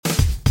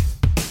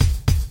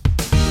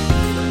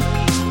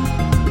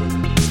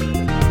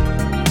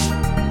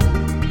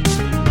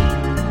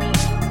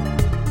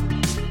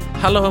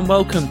Hello and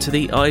welcome to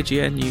the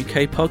IGN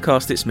UK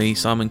podcast. It's me,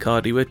 Simon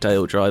Cardy, with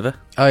Dale Driver.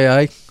 Aye,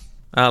 aye.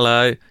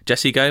 Hello,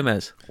 Jesse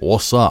Gomez.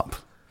 What's up?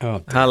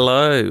 Oh,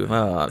 Hello.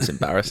 Oh, that's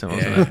embarrassing,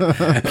 wasn't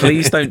it?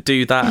 Please don't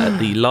do that at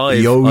the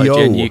live Yo.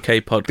 IGN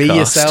UK podcast. be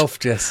yourself,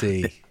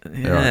 Jesse.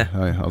 Yeah.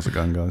 Hey, how's it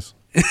going, guys?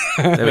 There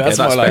we go. That's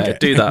That's more like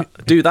better.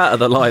 it. Do that at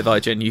the live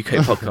IGN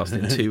UK podcast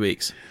in 2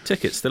 weeks.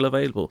 Tickets still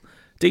available.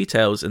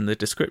 Details in the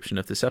description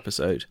of this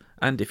episode,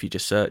 and if you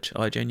just search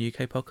IGN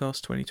UK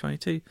podcast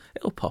 2022,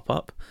 it'll pop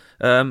up.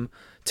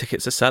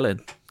 Tickets are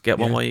selling. Get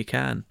one while you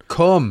can.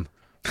 Come.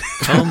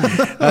 Come.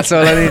 That's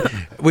all I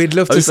need. We'd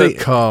love to see.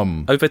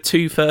 Come. Over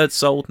 2/3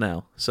 sold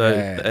now,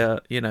 so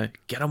Yeah.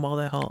 get them while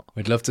they're hot.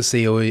 We'd love to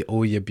see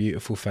all your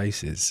beautiful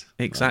faces.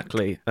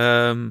 Exactly.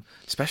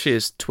 Especially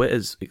as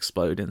Twitter's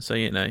exploding, so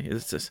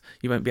it's just,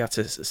 you won't be able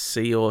to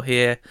see or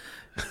hear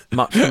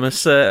much from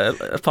us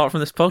apart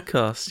from this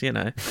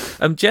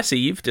podcast. Jesse,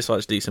 you've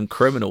decided to do some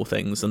criminal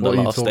things in the What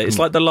are you last day. talking It's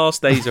like the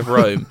last days of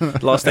Rome,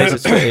 last days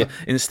of Twitter.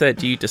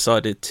 Instead, you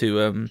decided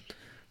to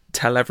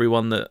tell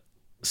everyone that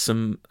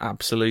some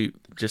absolute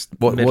just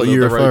What middle are of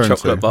you the road referring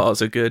chocolate to?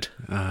 bars are good.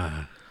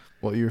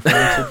 What are you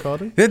referring to,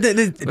 Cardi?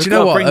 Do you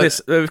know what?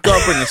 We've got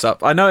to bring this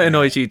up. I know it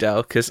annoys you,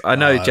 Dale, because I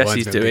know it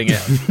Jesse's won't be doing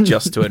it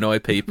just to annoy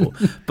people.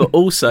 But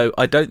also,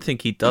 I don't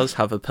think he does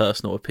have a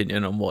personal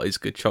opinion on what is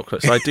good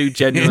chocolate. So I do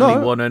genuinely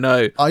want to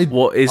know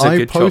what is a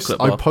good chocolate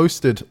bar. I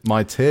posted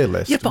my tier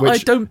list. Yeah, but which, I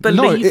don't believe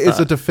No, it is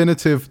that. a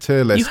definitive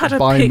tier list You had a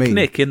by me.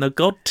 picnic in the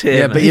God tier.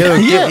 Yeah, but mate. you're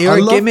Yeah, you're I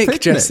a love gimmick,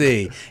 picnic.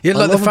 Jesse. You're I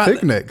like love the a fact.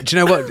 picnic. Do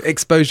you know what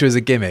exposure as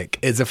a gimmick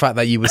is? The fact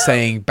that you were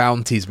saying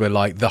bounties were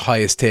like the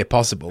highest tier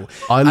possible.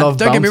 I And love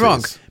Don't get me wrong. bounties.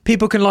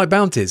 People can like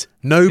bounties.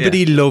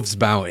 Nobody loves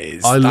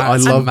bounties. I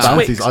That's love mad.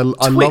 bounties. Twix,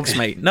 I Twix, love-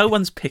 mate. No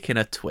one's picking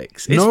a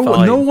Twix. It's No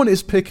fine. one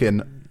is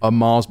picking a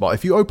Mars bar.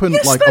 If you open they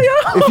are.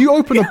 if you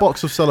open a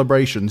box of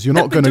celebrations, you're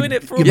not been going doing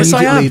it for to Yes,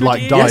 I am. immediately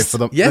like die Yes, for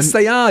them. yes,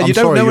 then they are. I'm You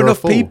don't sorry, know you're a enough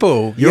fool.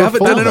 people. You You're a haven't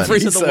fool done enough then.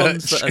 These are the ones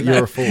research. that are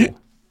You're a fool.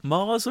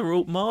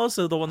 Mars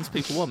are the ones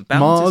people want.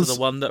 Bounties are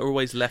the one that are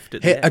always left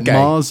at the end. Okay.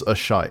 Mars are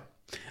shite.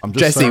 I'm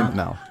just Jesse, saying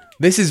now.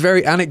 This is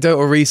very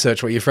anecdotal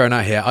research, what you're throwing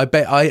out here.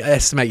 I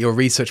estimate your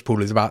research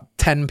pool is about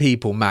 10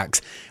 people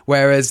max.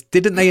 Whereas,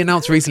 didn't they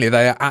announce recently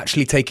they are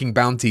actually taking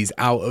bounties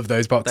out of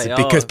those boxes They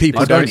because are.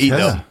 people I don't don't eat care.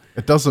 them?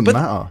 It doesn't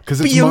matter because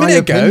But it's you a my minute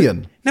ago,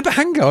 opinion. no, but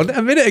hang on,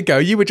 a minute ago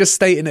you were just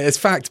stating it as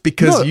fact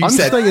because No, you I'm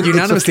said saying it's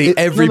unanimously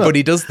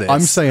everybody does this.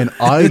 I'm saying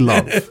I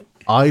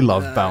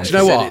love bounties. Do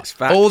you know Said what? it's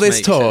fact, All this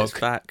mate. Said it's talk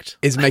fact.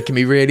 is making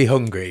me really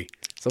hungry.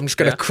 So I'm just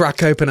going to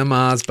crack open a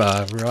Mars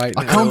bar right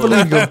now. I can't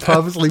believe you'll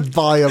purposely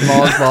buy a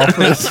Mars bar for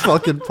this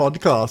fucking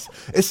podcast.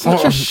 It's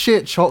such a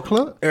shit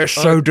chocolate. It's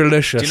so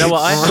delicious. Do you know what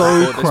I had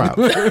So before crap.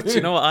 This, do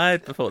you know what I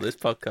had before this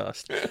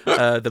podcast?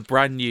 The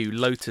brand new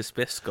Lotus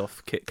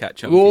Biscoff Kit Kat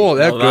chunky. Oh,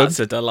 they're good.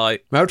 That's a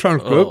delight. That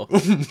sounds Oh, good.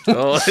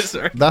 it's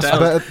That's Dale's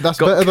better- that's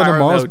got better than a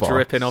caramel Mars bar.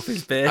 dripping off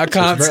his beard. I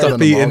can't better stop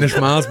than a eating Mars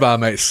this Mars bar,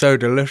 mate. It's so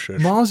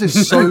delicious. Mars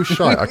is so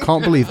shite. I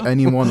can't believe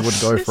anyone would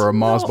go for a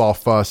Mars bar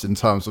first in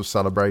terms of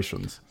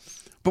celebrations.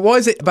 But why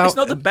is it about... It's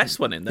not the best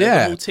one in there.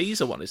 Yeah. The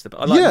Malteser one is the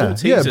best. I like Yeah,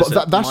 Maltesers but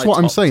at that's my what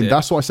I'm top saying. tier.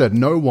 That's what I said.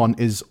 No one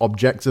is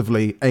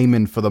objectively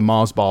aiming for the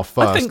Mars bar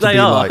first. I think to they be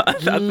are.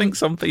 like, I think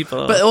some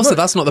people are. But also,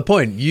 that's not the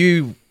point.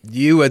 You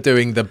are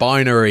doing the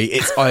binary.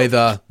 It's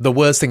either the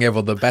worst thing ever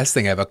or the best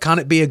thing ever. Can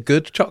it be a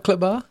good chocolate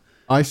bar?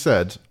 I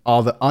said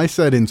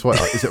in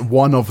Twitter, is it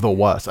one of the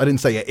worst? I didn't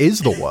say it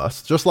is the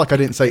worst. Just like I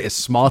didn't say it's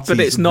Smarties. But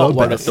it's not the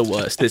one best. of the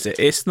worst, is it?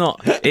 It's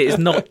not. It is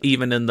not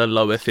even in the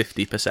lower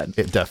 50%.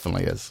 It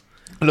definitely is.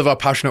 I love how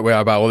passionate we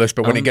are about all this,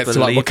 but when it gets to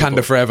like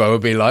Unbelievable. Wakanda Forever, we'll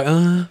be like,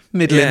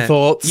 middling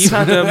thoughts. You've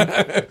had,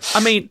 I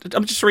mean,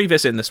 I'm just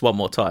revisiting this one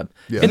more time.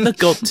 Yeah. In the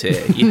God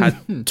tier, you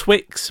had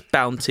Twix,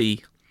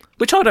 Bounty,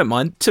 which I don't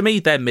mind. To me,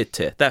 they're mid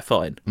tier. They're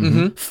fine.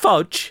 Mm-hmm.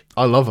 Fudge,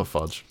 I love a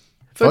fudge.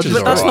 Fudge is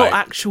but that's alright. not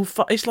actual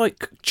fudge. It's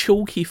like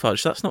chalky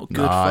fudge. That's not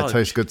good Nah, fudge. it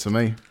tastes good to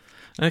me.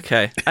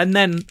 Okay, and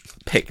then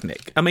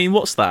Picnic. I mean,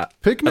 what's that?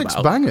 Picnic's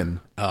about? banging.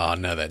 Oh,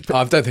 no then.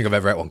 I don't think I've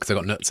ever ate one because I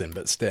got nuts in,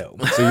 but still.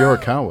 So you're a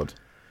coward.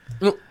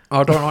 No,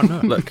 I don't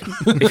like nuts.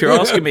 Look, if you're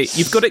asking me,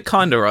 you've got it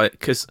kind of right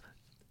because,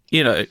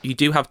 you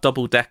do have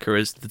double decker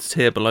as the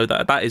tier below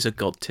that. That is a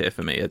God tier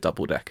for me, a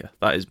double decker.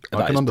 That is can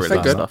brilliant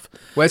understand that. stuff.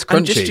 Where's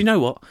And Crunchy? just, you know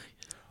what?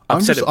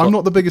 I've said it I'm before.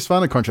 not the biggest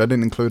fan of Crunchy. I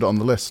didn't include it on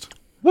the list.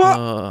 What?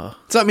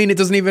 Does that mean it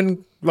doesn't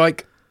even,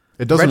 like...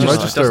 It doesn't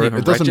Register. register. It It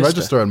doesn't doesn't even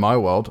register in my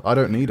world. I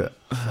don't need it.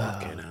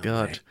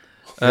 God.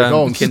 Yeah,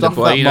 go on, Kinder stuff that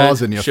Bueno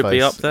Mars in your should face.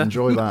 be up there.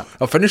 Enjoy that.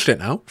 I've finished it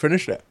now.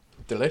 Finished it.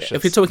 Delicious.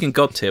 If you're talking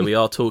God tier, we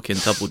are talking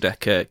double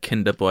decker,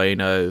 Kinder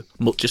Bueno,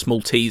 just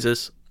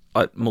Maltesers.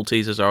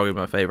 Maltesers are always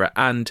my favourite,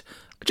 and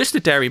just a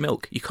dairy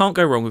milk. You can't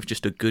go wrong with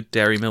just a good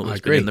dairy milk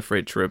that's been agree. in the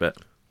fridge for a bit.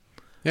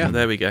 Yeah. And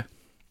there we go.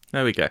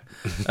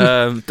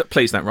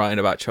 Please don't write in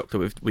about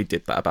chocolate. We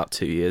did that about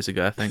 2 years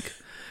ago, I think.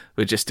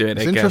 We're just doing it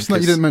It's again. interesting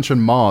that you didn't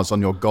mention Mars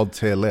on your God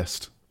tier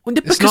list. Well,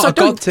 because not I a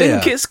don't God tier.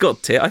 think it's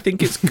God tier. I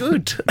think it's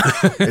good.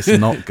 It's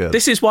not good.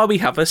 This is why we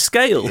have a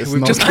scale. It's We've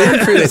not just good.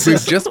 been through this.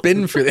 We've just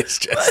been through this,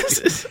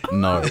 Jesse.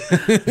 No.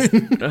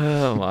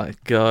 Oh my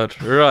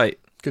God! Right.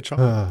 Good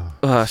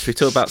try. Should we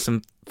talk about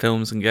some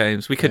films and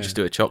games. We could just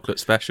do a chocolate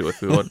special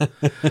if we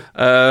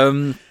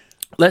want.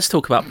 Let's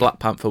talk about Black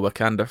Panther: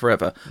 Wakanda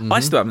Forever. I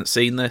still haven't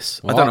seen this.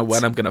 I don't know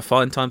when I'm going to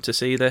find time to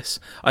see this.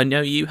 I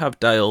know you have,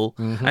 Dale,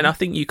 and I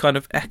think you kind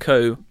of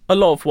echo a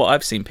lot of what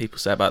I've seen people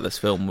say about this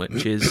film,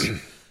 which is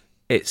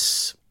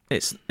it's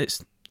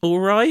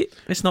all right.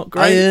 It's not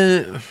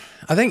great.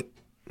 I think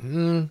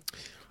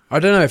I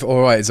don't know if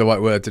all right is the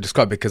right word to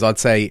describe it, because I'd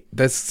say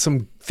there's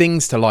some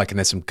things to like and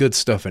there's some good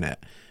stuff in it.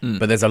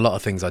 But there's a lot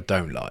of things I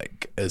don't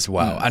like as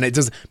well, and it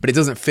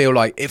doesn't feel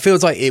like it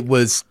feels like it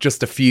was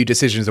just a few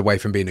decisions away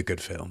from being a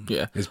good film.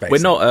 Yeah, we're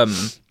not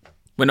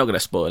going to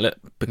spoil it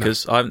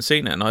because I haven't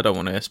seen it and I don't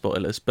want to hear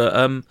spoilers. But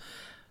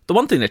the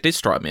one thing that did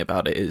strike me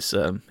about it is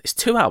it's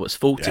 2 hours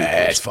 40.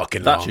 Yeah, it's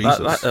fucking long.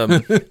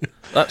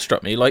 That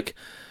struck me. Like,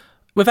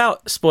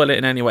 without spoiling it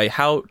in any way,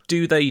 how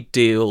do they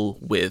deal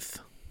with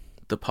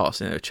the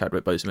passing of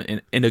Chadwick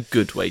Boseman in a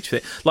good way? Do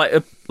you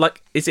think,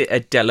 like is it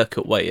a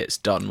delicate way it's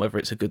done, whether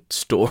it's a good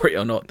story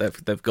or not?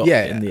 They've got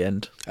in the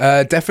end.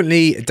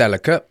 Definitely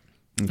delicate,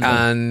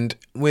 and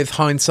with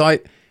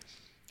hindsight,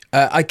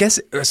 I guess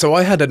so.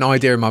 I had an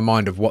idea in my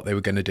mind of what they were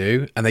going to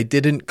do, and they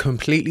didn't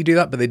completely do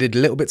that, but they did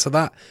little bits of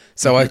that.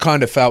 So I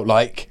kind of felt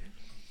like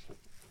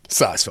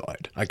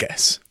satisfied. I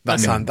guess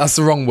that's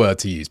the wrong word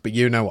to use, but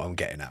you know what I'm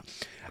getting at.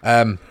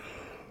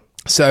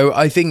 So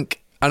I think.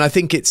 And I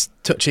think it's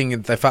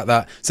touching the fact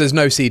that there's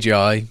no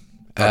CGI.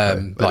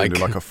 They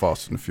do like a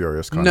Fast and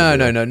Furious kind of.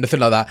 No,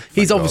 nothing like that.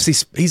 He's obviously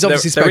there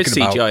spoken is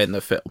CGI about. in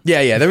the film.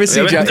 Yeah, there is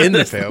CGI in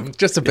the film,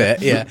 just a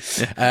bit.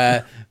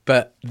 Yeah,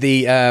 but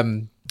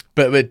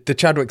with the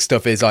Chadwick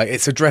stuff is like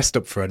it's addressed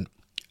up front,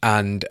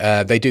 and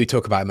they do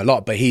talk about him a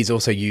lot. But he's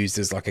also used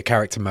as like a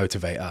character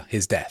motivator.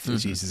 His death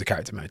is used as a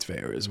character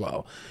motivator as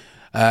well.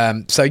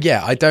 So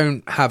yeah, I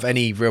don't have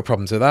any real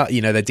problems with that.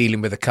 You know, they're dealing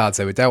with the cards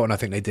they were dealt, and I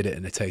think they did it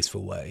in a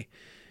tasteful way.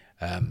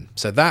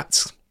 So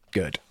that's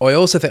good. I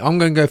also think I'm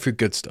going to go through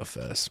good stuff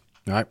first,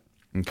 right?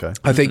 Okay.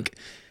 I think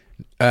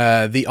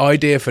the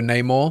idea for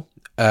Namor,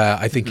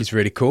 I think is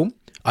really cool.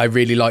 I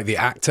really like the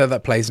actor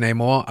that plays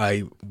Namor.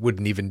 I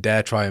wouldn't even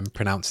dare try and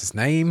pronounce his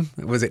name.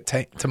 Was it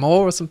Tamor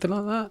or something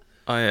like that?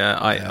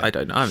 I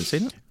don't know. I haven't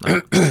seen it.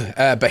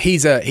 No. But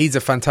he's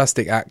a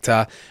fantastic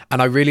actor,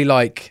 and I really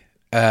like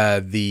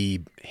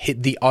the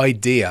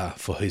idea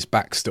for his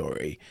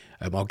backstory.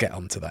 I'll get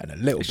onto that in a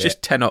little bit. It's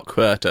just Tenoch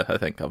Huerta, I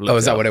think.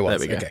 Is that what it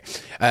was? There we go.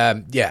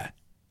 Okay. Yeah.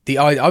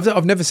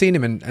 I've never seen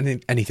him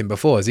in anything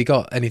before. Has he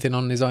got anything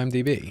on his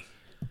IMDb?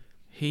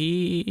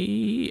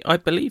 I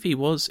believe he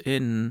was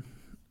in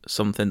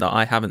something that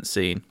I haven't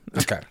seen.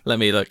 Okay. Let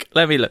me look.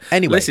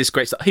 Anyway. This is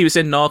great stuff. He was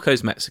in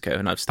Narcos Mexico,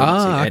 and I've still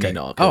not seen any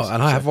Narcos. Oh,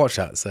 and I have watched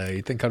that, so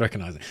you'd think I'd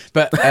recognise it.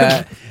 But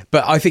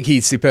but I think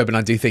he's superb, and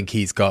I do think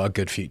he's got a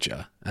good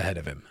future ahead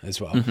of him as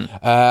well.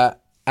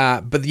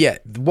 But yeah,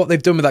 what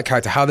they've done with that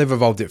character, how they've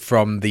evolved it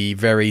from the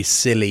very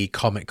silly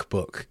comic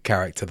book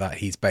character that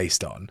he's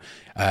based on,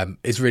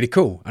 is really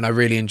cool, and I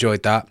really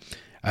enjoyed that.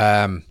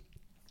 How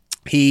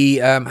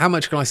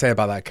much can I say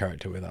about that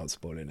character without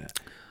spoiling it?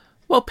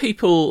 Well,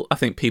 I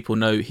think people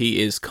know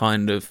he is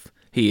from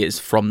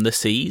the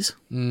seas.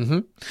 Mm-hmm.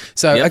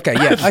 So okay,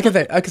 yeah, I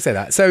can say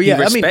that. So yeah,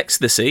 he respects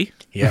the sea.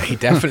 Yeah, he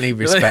definitely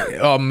respects.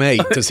 Oh,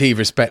 mate, does he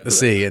respect the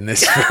sea in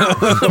this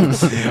film?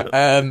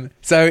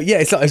 So yeah,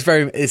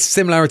 it's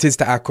similarities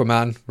to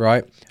Aquaman,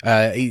 right?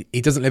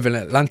 He doesn't live in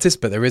Atlantis,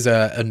 but there is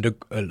an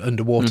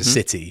underwater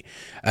city.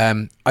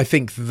 I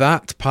think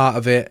that part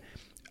of it.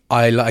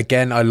 I like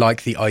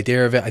the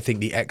idea of it. I think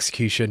the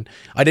execution.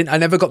 I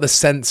never got the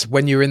sense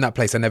when you were in that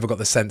place. I never got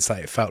the sense that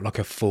it felt like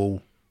a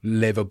full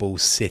livable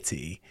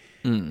city.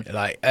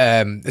 Like,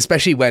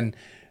 especially when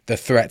the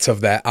threats of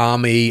their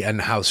army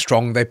and how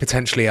strong they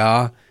potentially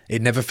are.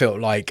 It never felt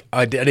like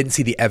I didn't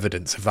see the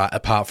evidence of that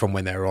apart from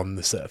when they were on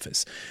the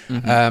surface.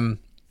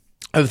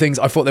 Other things,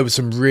 I thought there was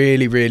some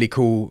really, really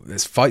cool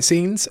fight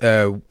scenes.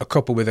 A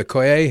couple with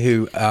Okoye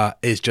who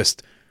is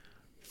just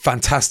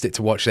fantastic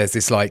to watch. There's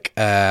this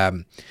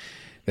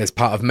there's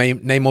part of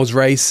Namor's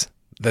race.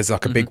 There's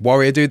like a big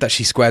warrior dude that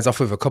she squares off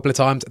with a couple of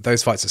times.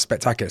 Those fights are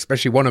spectacular,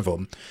 especially one of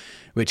them,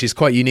 which is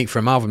quite unique for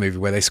a Marvel movie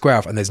where they square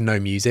off and there's no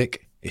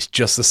music. It's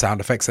just the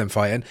sound effects them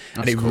fighting.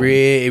 That's and cool.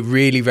 It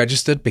really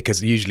registered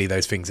because usually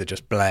those things are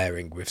just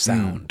blaring with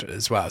sound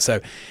as well.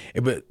 So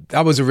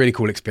that was a really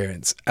cool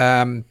experience.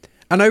 And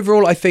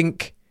overall, I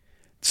think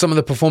some of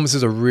the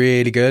performances are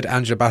really good.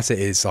 Angela Bassett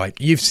is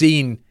like, you've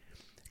seen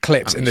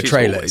clips in the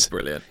trailers.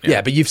 Brilliant.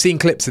 Yeah, but you've seen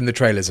clips in the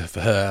trailers of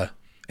her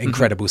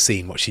incredible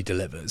scene, what she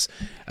delivers.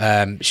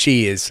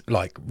 She is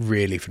like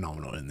really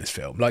phenomenal in this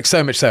film. Like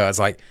so much so, I was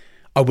like,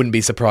 I wouldn't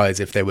be surprised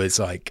if there was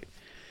like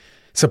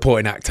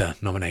supporting actor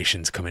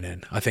nominations coming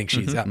in. I think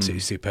she's absolutely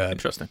superb.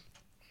 Interesting.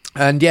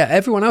 And yeah,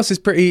 everyone else is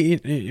pretty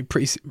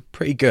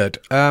good.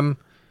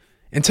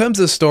 In terms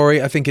of the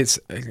story, I think it's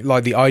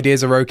like the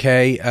ideas are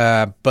okay,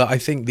 but I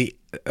think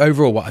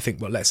overall,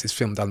 what lets this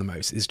film down the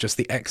most is just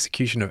the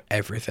execution of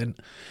everything,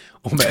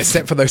 almost,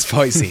 except for those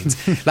fight scenes.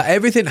 Like,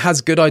 everything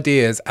has good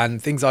ideas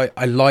and things I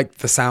like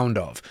the sound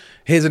of.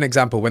 Here's an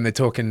example when they're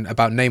talking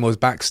about Namor's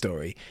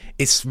backstory.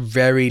 It's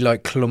very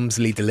like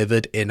clumsily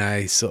delivered in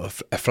a sort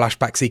of a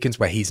flashback sequence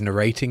where he's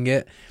narrating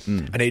it,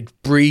 and it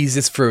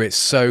breezes through it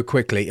so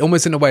quickly,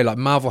 almost in a way like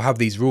Marvel have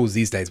these rules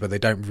these days where they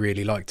don't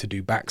really like to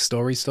do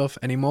backstory stuff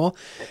anymore.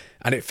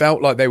 And it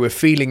felt like they were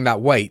feeling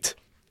that weight,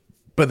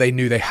 but they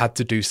knew they had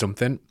to do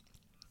something.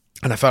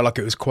 And I felt like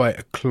it was quite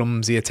a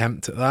clumsy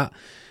attempt at that.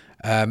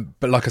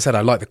 But like I said,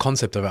 I like the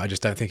concept of it. I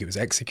just don't think it was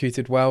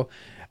executed well.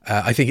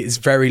 I think it's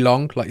very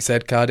long, like you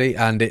said, Cardi,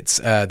 and it's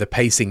the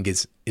pacing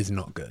is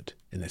not good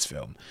in this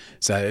film.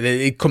 So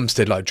it comes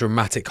to like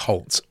dramatic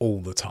halts all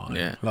the time.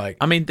 Yeah. Like,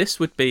 I mean, this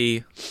would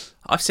be...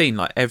 I've seen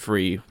like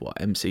every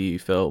MCU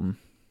film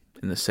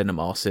in the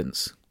cinema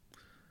since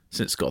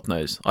God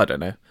knows, I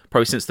don't know,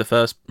 probably since the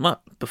first,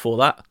 before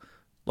that,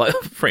 like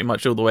pretty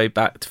much all the way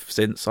back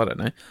since, I don't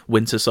know,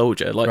 Winter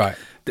Soldier. Like, right.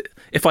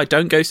 If I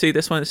don't go see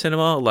this one in the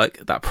cinema,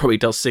 like that probably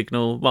does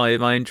signal my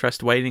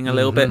interest waning a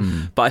little bit.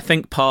 But I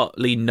think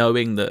partly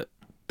knowing that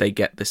they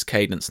get this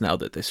cadence now,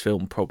 that this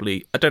film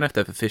probably, I don't know if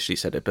they've officially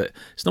said it, but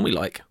it's normally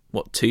like,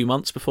 2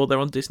 months before they're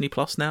on Disney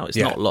Plus now? It's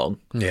not long.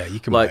 Yeah, you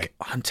can like, wait.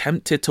 I'm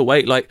tempted to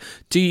wait. Like,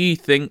 do you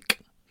think,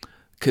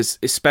 because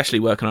especially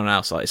working on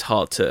our site, it's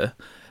hard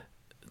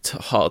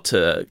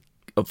to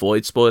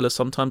avoid spoilers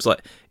sometimes.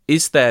 Like,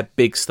 is there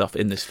big stuff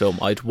in this film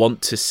I'd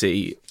want to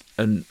see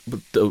and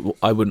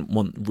I wouldn't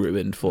want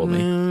ruined for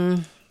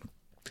me?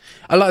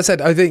 Like I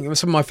said, I think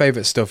some of my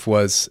favourite stuff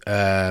was,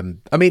 I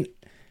mean,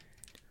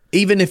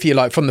 even if you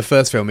like from the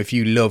first film, if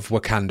you love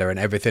Wakanda and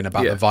everything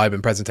about the vibe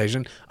and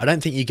presentation, I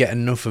don't think you get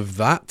enough of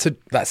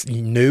that's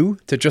new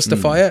to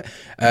justify it.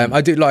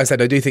 I do, like I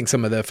said, I do think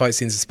some of the fight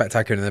scenes are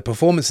spectacular and the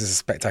performances are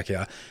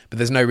spectacular, but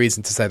there's no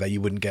reason to say that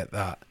you wouldn't get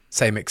that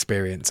same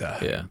experience at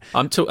home. Yeah,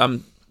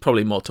 I'm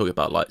probably more talking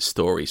about like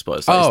story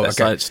spoilers.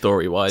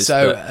 Story wise.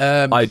 So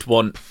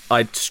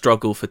I'd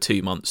struggle for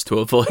 2 months to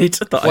avoid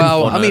that.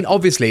 Well, I mean,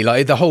 obviously,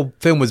 like the whole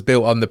film was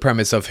built on the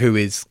premise of who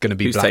is going to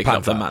be who's Black taking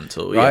Panther, up the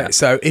mantle, right? Yeah.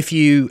 So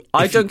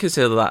I don't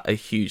consider that a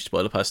huge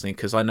spoiler personally,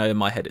 because I know in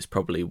my head it's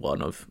probably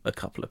one of a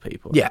couple of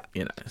people. Yeah,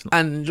 you know, it's not...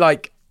 and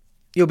like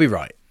you'll be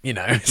right. You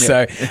know,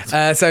 so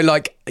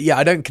like, yeah,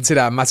 I don't consider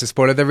that a massive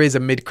spoiler. There is a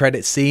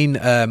mid-credit scene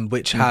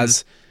which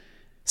has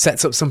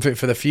sets up something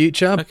for the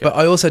future, but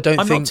I also don't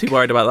I'm think... not too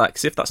worried about that,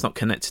 because if that's not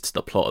connected to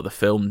the plot of the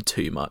film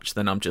too much,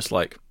 then I'm just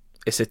like,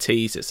 it's a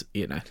tease, it's,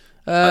 you know.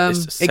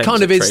 It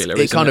kind of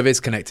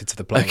is connected to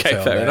the plot of the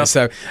film. Fair enough.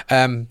 So,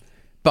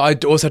 but I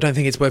also don't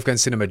think it's worth going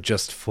to cinema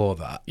just for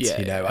that. Yeah,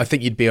 you know, yeah. I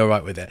think you'd be all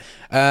right with it.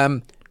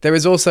 There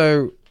is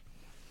also...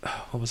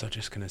 what was I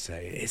just going to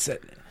say?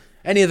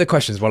 Any other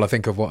questions while I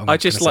think of what I'm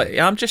say?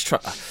 I'm just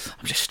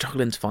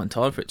struggling to find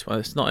time for it.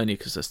 It's not only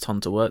because there's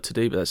tons of work to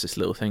do, but there's this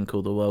little thing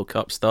called the World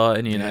Cup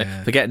starting. You know,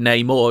 forget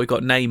Namor, we've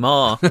got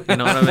Neymar. You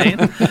know what I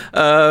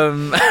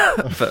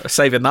mean? But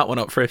saving that one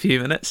up for a few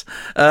minutes.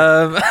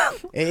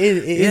 It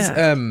is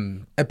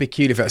a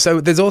peculiar film.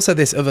 So there's also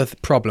this other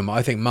problem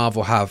I think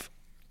Marvel have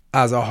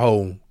as a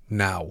whole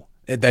now.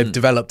 They've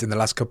developed in the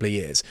last couple of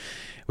years,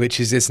 which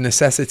is this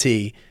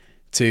necessity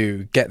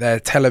to get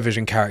their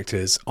television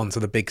characters onto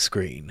the big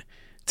screen,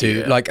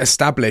 to like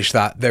establish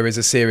that there is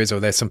a series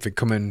or there's something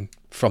coming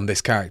from this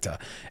character.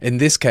 In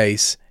this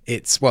case,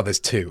 there's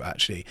two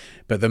actually,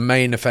 but the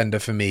main offender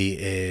for me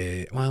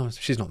is, well,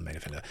 she's not the main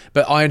offender,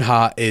 but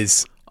Ironheart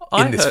is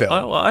in this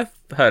film. I've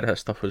heard her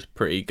stuff was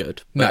pretty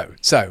good. No,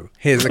 so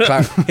here's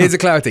the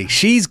clarity.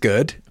 She's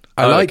good.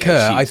 I like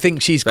her. I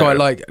think she's quite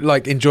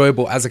like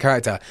enjoyable as a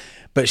character.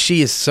 But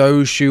she is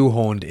so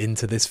shoehorned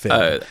into this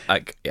film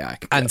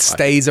and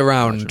stays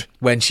around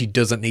when she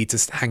doesn't need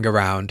to hang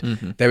around.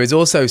 Mm-hmm. There is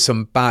also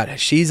some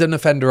she's an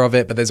offender of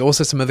it, but there's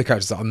also some other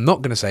characters that I'm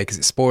not going to say because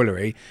it's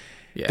spoilery.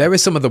 Yeah. There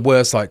is some of the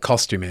worst like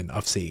costuming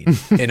I've seen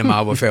in a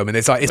Marvel film, and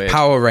it's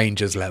Power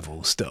Rangers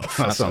level stuff.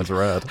 That sounds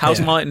rad. How's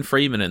Martin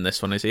Freeman in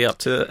this one? Is he up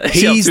to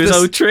his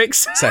old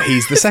tricks? So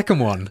he's the second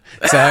one.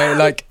 So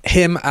like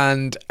him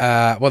and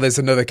there's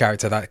another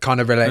character that kind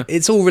of relate.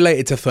 It's all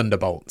related to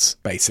Thunderbolts,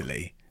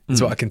 basically.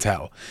 That's what I can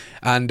tell.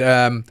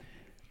 And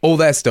all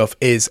their stuff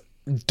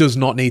does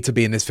not need to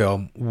be in this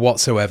film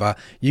whatsoever.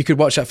 You could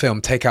watch that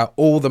film, take out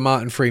all the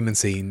Martin Freeman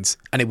scenes,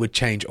 and it would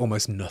change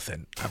almost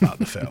nothing about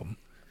the film.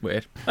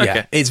 Weird. Okay.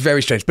 Yeah, it's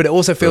very strange. But it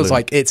also feels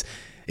like it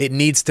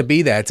needs to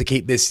be there to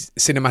keep this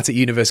cinematic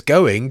universe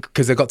going,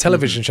 because they've got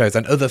television shows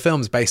and other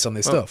films based on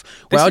this stuff.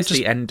 This is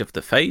the end of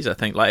the phase, I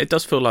think. Like, it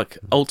does feel like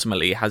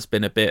ultimately it has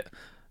been a bit...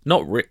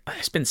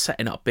 it's been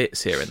setting up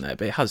bits here and there,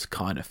 but it has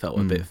kind of felt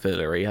a bit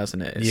fillery,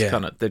 hasn't it? It's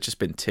kind of, they've just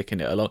been ticking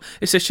it along.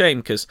 It's a shame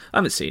because I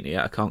haven't seen it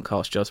yet. I can't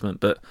cast judgment,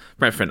 but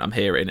from everything I'm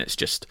hearing, it's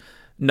just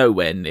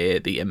nowhere near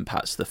the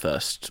impacts the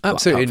first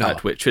Absolutely Black Panther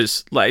had, which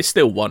was like, it's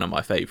still one of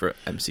my favourite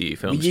MCU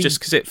films, just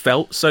because it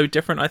felt so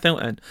different, I think,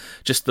 and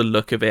just the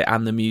look of it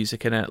and the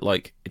music in it,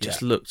 like it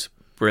just looked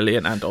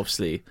brilliant, and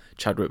obviously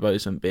Chadwick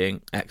Boseman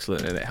being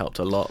excellent in it helped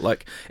a lot.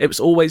 Like, it was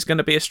always going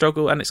to be a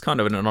struggle, and it's kind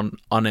of an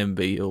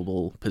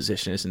unenviable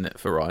position, isn't it,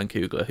 for Ryan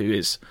Coogler, who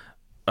is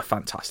a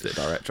fantastic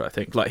director. I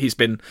think like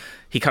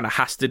he kind of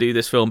has to do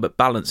this film, but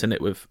balancing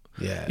it with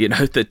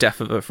the death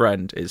of a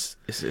friend is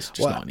just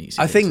not an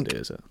easy thing to do,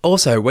 is it?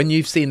 Also, when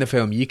you've seen the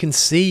film, you can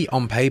see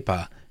on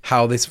paper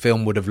how this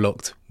film would have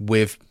looked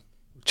with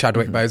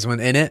Chadwick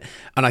Boseman in it,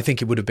 and I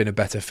think it would have been a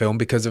better film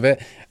because of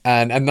it.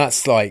 And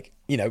that's like,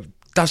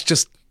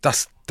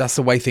 that's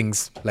the way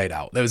things laid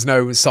out. There was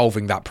no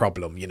solving that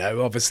problem.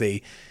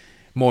 Obviously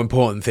more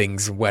important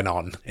things went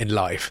on in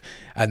life,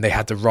 and they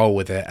had to roll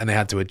with it, and they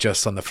had to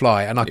adjust on the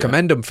fly. And I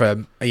commend them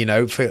for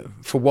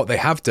what they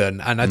have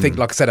done. And I think,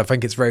 like I said, I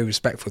think it's very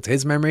respectful to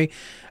his memory.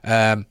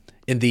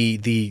 In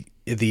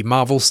the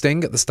Marvel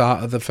sting at the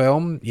start of the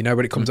film,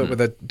 when it comes up with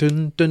a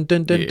dun dun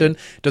dun dun dun,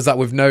 does that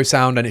with no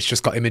sound, and it's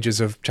just got images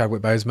of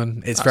Chadwick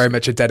Boseman. It's very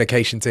much a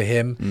dedication to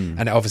him,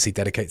 and it obviously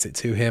dedicates it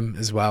to him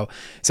as well.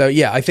 So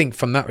yeah, I think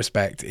from that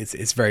respect,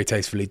 it's very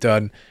tastefully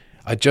done.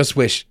 I just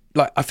wish,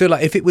 I feel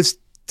like if it was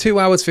 2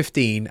 hours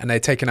 15 and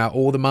they'd taken out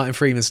all the Martin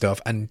Freeman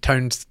stuff and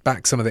toned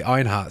back some of the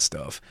Ironheart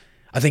stuff,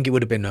 I think it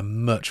would have been a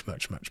much,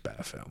 much, much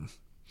better film.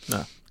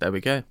 No, there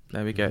we go.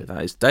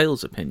 That is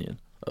Dale's opinion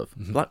of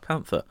Black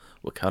Panther: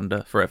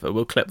 Wakanda Forever.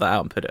 We'll clip that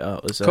out and put it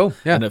out as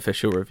an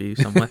official review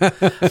somewhere.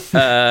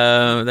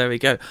 There we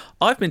go.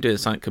 I've been doing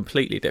something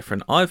completely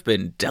different. I've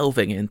been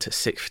delving into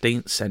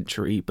 16th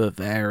century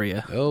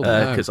Bavaria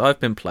because I've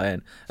been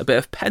playing a bit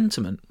of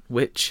Pentiment,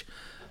 which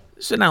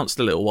was announced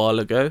a little while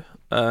ago.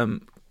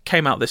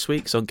 Came out this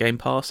week, it's on Game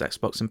Pass,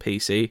 Xbox and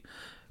PC,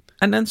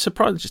 and then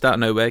surprisingly, just out of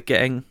nowhere,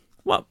 getting,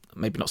 well,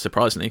 maybe not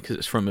surprisingly, because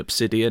it's from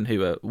Obsidian,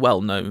 who are well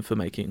known for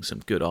making some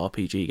good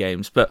RPG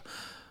games, but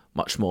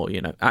much more,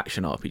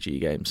 action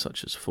RPG games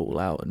such as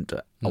Fallout and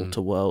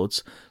Outer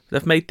Worlds.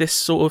 They've made this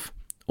sort of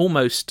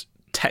almost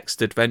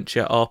text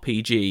adventure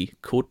RPG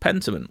called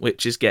Pentiment,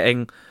 which is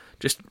getting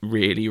just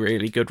really,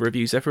 really good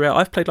reviews everywhere.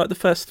 I've played like the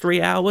first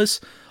 3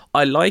 hours.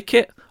 I like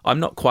it.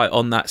 I'm not quite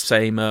on that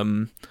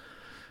same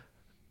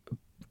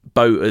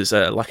boat as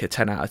like a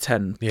 10 out of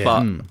 10,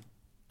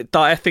 but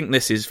I think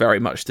this is very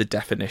much the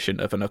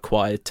definition of an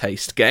acquired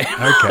taste game.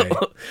 Okay.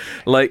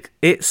 Like,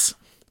 it's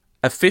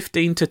a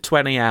 15 to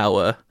 20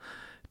 hour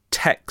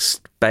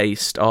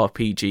text-based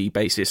RPG,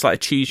 basically. It's like a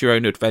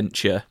choose-your-own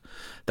adventure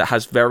that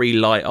has very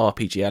light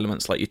RPG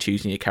elements, like you're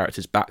choosing your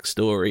character's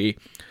backstory.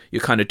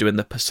 You're kind of doing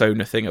the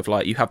Persona thing of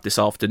like, you have this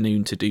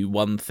afternoon to do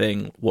one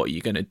thing. What are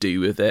you going to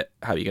do with it?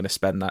 How are you going to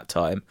spend that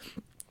time?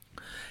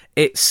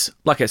 It's,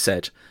 like I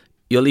said,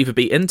 you'll either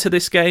be into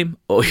this game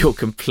or you'll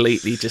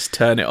completely just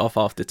turn it off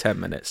after 10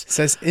 minutes.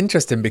 So it's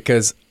interesting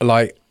because,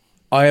 like,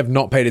 I have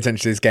not paid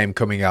attention to this game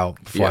coming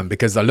out before,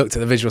 because I looked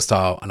at the visual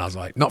style and I was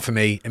like, not for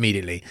me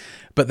immediately.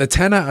 But the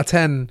 10 out of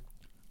 10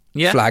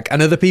 flag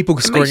and other people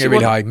scoring it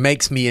really high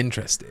makes me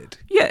interested.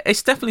 Yeah,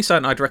 it's definitely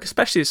something I'd recommend,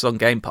 especially it's on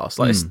Game Pass.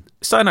 Like, it's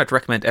something I'd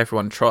recommend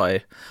everyone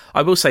try.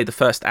 I will say the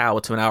first hour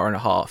to an hour and a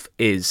half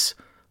is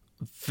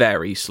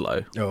very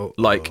slow.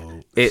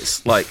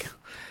 It's like...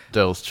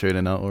 Dale's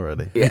tuning out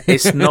already. Yeah,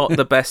 it's not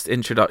the best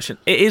introduction.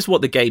 It is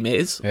what the game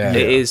is. It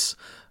is,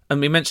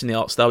 and we mentioned the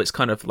art style. It's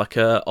kind of like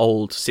a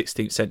old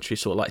 16th century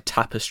sort of like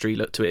tapestry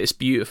look to it. It's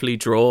beautifully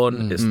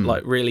drawn. It's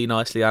like really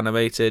nicely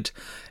animated.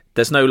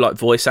 There's no like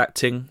voice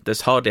acting.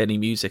 There's hardly any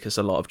music. It's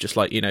a lot of just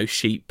like,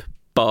 sheep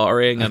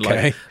barring and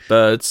like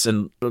birds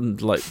and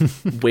like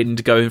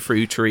wind going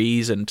through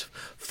trees and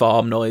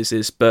farm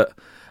noises.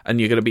 And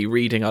you're going to be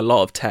reading a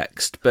lot of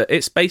text. But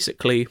it's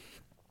basically...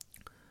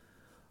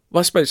 Well,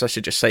 I suppose I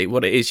should just say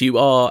what it is. You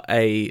are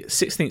a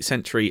 16th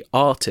century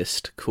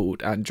artist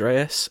called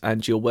Andreas,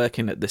 and you're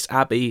working at this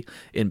abbey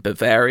in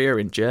Bavaria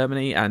in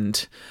Germany,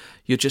 and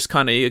you're just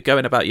you're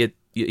going about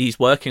he's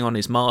working on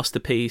his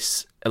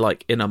masterpiece,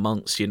 like in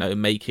amongst,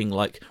 making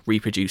like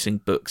reproducing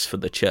books for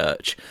the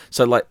church.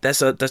 So like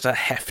there's a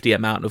hefty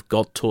amount of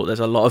God talk. There's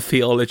a lot of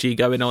theology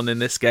going on in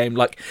this game.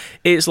 Like,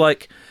 it's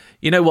like,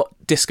 what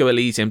Disco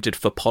Elysium did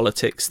for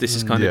politics, this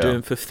is kind of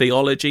doing for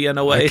theology in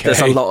a way. There's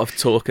a lot of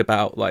talk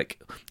about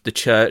like the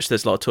church.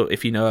 There's a lot of talk,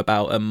 if you know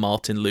about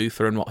Martin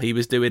Luther and what he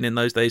was doing in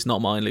those days.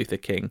 Not Martin Luther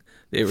King,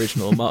 the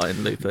original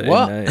Martin Luther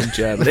in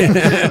Germany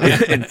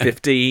in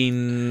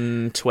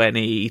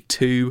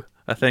 1522,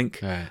 I think.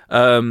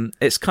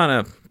 It's kind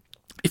of,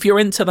 if you're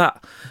into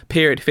that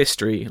period of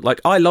history, like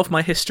I love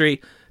my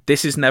history.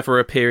 This is never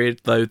a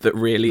period though that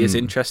really has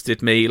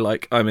interested me.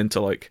 Like, I'm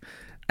into like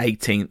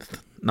 18th,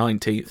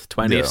 19th,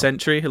 20th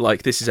century.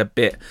 Like, this is a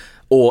bit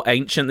or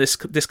ancient. This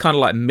kind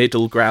of like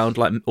middle ground,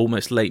 like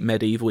almost late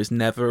medieval, is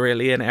never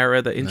really an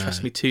era that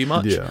interests me too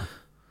much.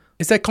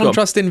 Is there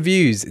contrast in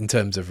views in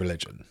terms of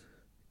religion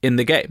in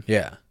the game?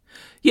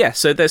 Yeah,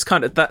 so there's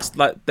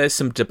there's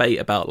some debate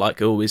about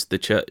like, is the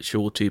church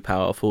all too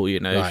powerful,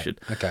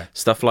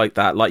 stuff like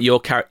that. Like your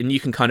character, and you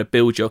can kind of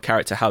build your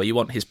character how you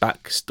want. His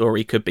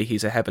backstory could be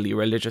he's a heavily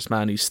religious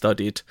man who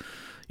studied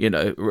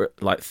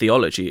like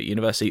theology at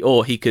university,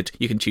 or you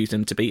can choose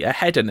him to be a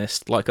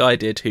hedonist like I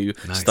did, who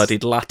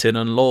studied Latin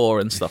and law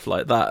and stuff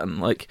like that. And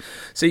like,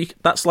 so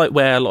that's like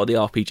where a lot of the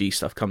RPG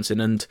stuff comes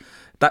in, and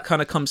that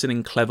kind of comes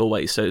in clever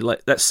ways. So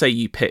like, let's say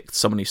you picked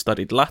someone who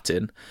studied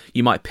Latin,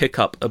 you might pick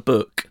up a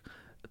book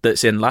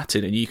that's in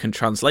Latin and you can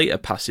translate a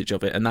passage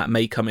of it, and that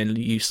may come in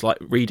use, like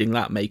reading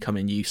that may come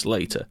in use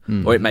later,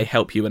 or it may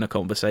help you in a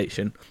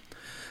conversation.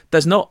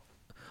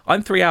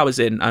 I'm 3 hours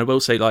in, and I will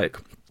say, like,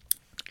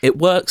 it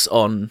works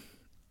on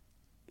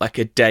like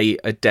a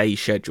day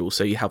schedule.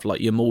 So you have like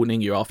your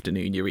morning, your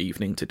afternoon, your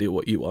evening to do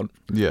what you want.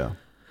 Yeah.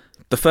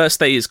 The first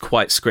day is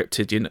quite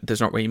scripted.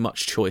 There's not really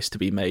much choice to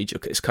be made.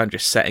 It's kind of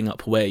just setting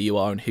up where you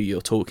are and who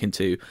you're talking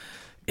to.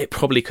 It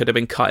probably could have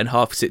been cut in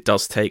half, because it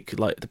does take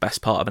like the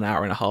best part of an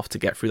hour and a half to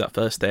get through that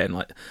first day and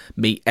like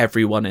meet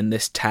everyone in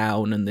this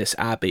town and this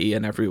abbey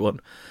and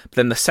everyone. But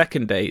then the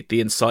second day, the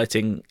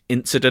inciting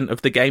incident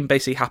of the game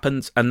basically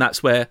happens, and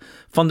that's where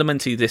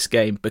fundamentally this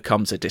game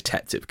becomes a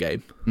detective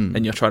game,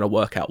 and you're trying to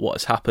work out what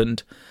has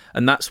happened.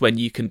 And that's when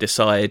you can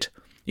decide,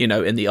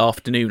 in the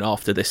afternoon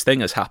after this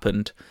thing has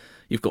happened,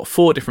 you've got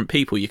 4 different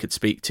people you could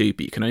speak to,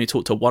 but you can only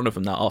talk to one of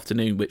them that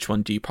afternoon. Which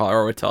one do you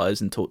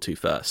prioritize and talk to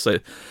first? So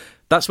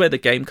that's where the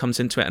game comes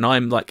into it, and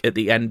I'm like at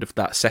the end of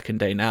that second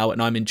day now, and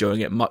I'm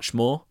enjoying it much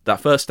more. That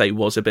first day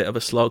was a bit of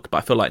a slog, but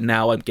I feel like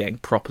now I'm getting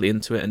properly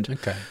into it. And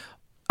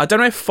I don't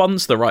know if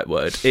fun's the right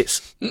word.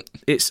 It's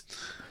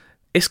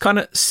kind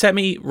of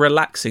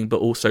semi-relaxing, but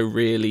also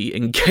really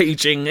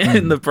engaging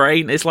in the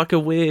brain. It's like a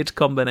weird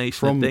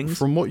combination of things.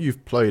 From what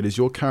you've played, is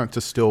your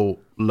character still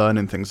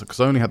learning things?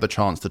 Because I only had the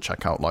chance to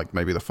check out like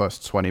maybe the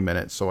first 20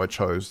 minutes, so I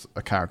chose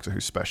a character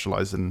who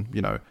specialised in,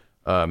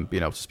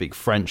 being able to speak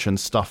French and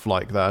stuff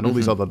like that, and all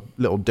these other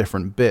little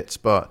different bits.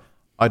 But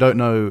I don't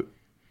know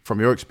from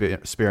your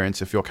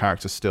experience if your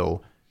character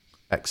still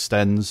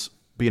extends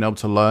being able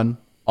to learn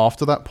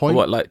after that point.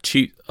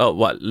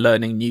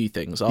 Learning new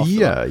things after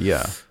that?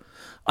 Yeah.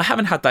 I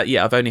haven't had that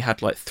yet. I've only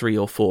had like 3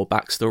 or 4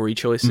 backstory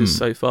choices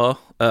so far.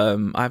 I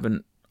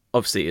haven't,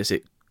 obviously, as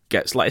it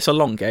gets, like, it's a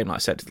long game, like I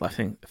said, I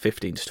think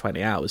 15 to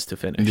 20 hours to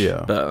finish.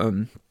 Yeah. But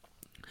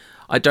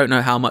I don't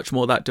know how much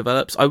more that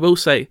develops. I will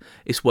say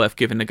it's worth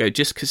giving a go,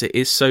 just because it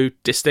is so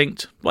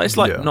distinct. Like, it's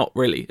like, not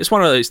really. It's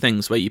one of those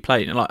things where you play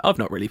and you're like, I've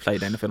not really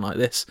played anything like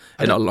this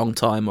in a long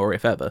time, or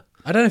if ever.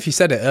 I don't know if you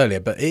said it earlier,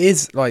 but it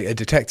is like a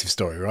detective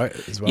story, right?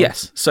 As well.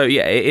 Yes. So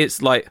yeah, it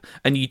is like,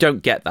 and you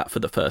don't get that for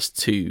the first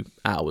 2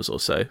 hours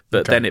or so,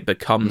 but then it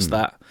becomes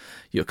that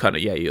you're kind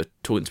of, you're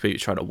talking to people,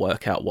 trying to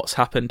work out what's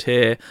happened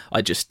here.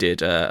 I just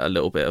did a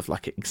little bit of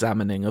like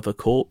examining of a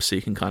corpse, so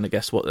you can kind of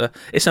guess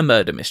it's a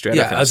murder mystery.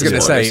 I was going to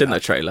say, it's in the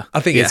trailer.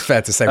 I think it's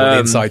fair to say what the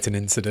inciting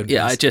incident is.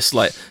 I just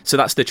like, so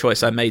that's the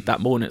choice I made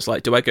that morning. It's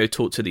like, do I go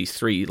talk to these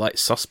 3 like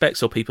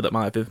suspects or people that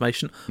might have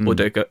information, or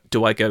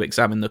do I go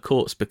examine the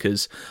corpse,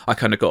 because I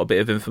kind of got a bit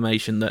of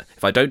information that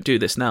if I don't do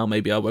this now,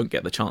 maybe I won't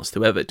get the chance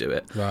to ever do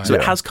it. Right. So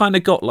it has kind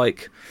of got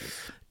like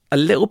a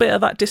little bit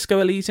of that Disco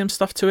Elysium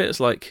stuff to it. It's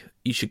like,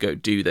 you should go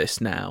do this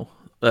now.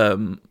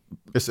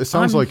 It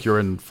sounds like you're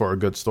in for a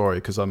good story,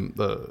 because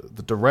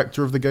the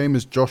director of the game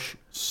is Josh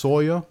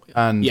Sawyer,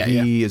 and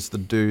he is the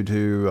dude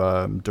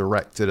who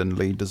directed and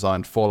lead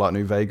designed Fallout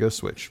New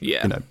Vegas, which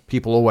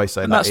people always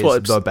say that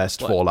is the best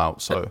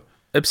Fallout. So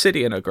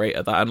Obsidian are great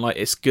at that, and like,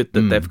 it's good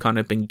that they've kind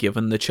of been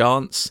given the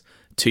chance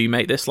to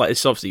make this. Like,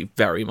 it's obviously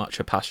very much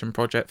a passion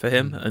project for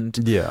him, and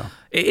it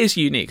is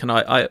unique, and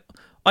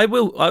I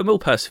will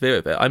persevere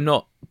with it. I'm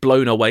not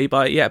blown away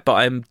by it yet, but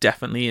I'm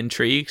definitely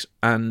intrigued.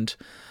 And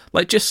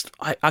like,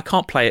 I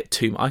can't play it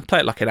too much. I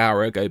played it like an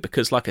hour ago,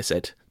 because like I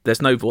said,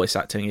 there's no voice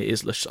acting. It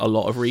is a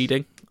lot of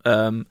reading,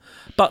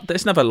 but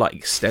there's never like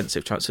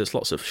extensive chance. There's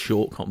lots of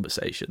short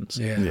conversations.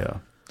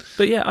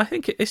 But I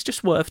think it's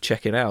just worth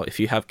checking out if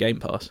you have Game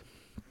Pass.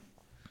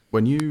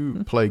 When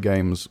you play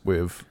games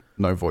with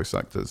no voice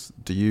actors,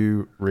 do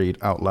you read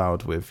out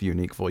loud with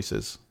unique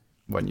voices?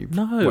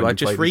 I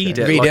just read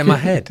it. Read it in my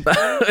head.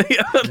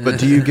 But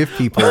do you give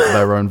people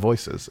their own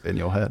voices in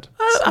your head?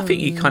 I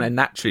think you kind of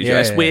naturally do.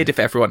 It's weird if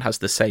everyone has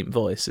the same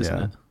voice,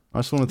 isn't it? I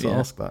just wanted to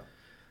ask that.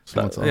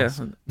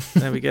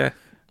 There we go.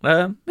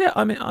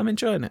 I'm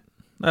enjoying it.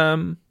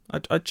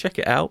 I'd check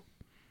it out.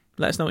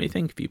 Let us know what you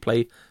think if you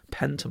play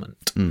Pentiment.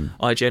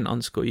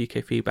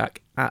 IGN_UK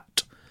feedback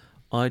at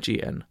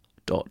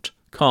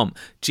IGN.com.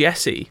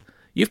 Jesse,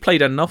 you've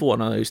played another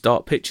one of those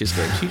Dark Pictures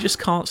games. You just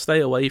can't stay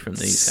away from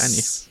these, can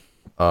you?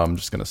 I'm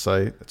just going to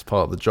say it's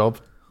part of the job.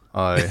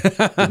 I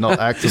did not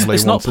actively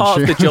it's want not part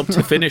to of the job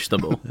to finish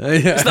them all.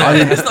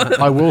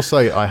 I will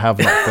say I have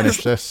not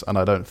finished this, and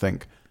I don't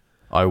think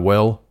I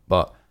will,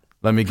 but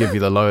let me give you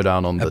the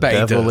lowdown on the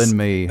devil in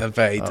me. I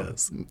bet he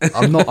does.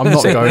 I'm not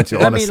going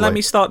to, honestly. Let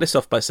me start this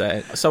off by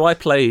saying, so I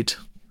played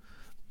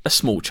a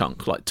small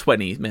chunk, like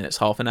 20 minutes,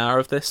 half an hour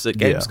of this at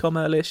Gamescom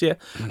earlier this year,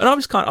 and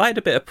I had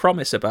a bit of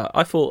promise about,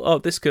 I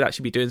thought, this could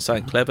actually be doing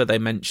something clever. They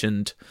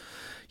mentioned,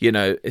 you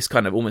know, it's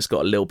kind of almost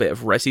got a little bit of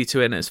Resi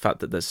to it, and it's the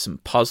fact that there's some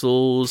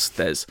puzzles,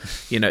 there's,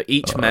 you know,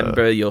 each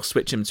member you're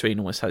switching between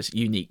almost has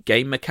unique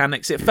game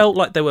mechanics. It felt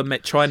like they were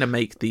trying to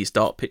make these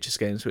Dark Pictures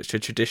games, which are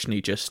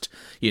traditionally just,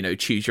 you know,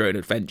 choose your own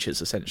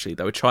adventures, essentially.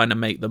 They were trying to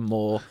make them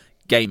more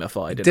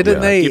gamified, and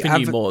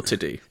giving you more to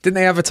do. Didn't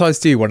they advertise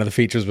to you one of the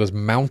features was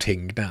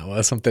mounting now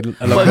or something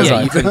along well, those yeah,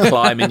 lines? you can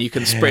climb and you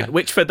can sprint,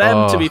 which for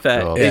them, to be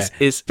fair,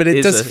 is but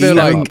it does a feel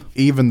step like up.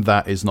 even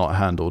that is not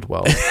handled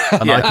well,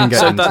 and I can get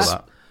so into that's-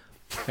 that.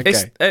 Okay.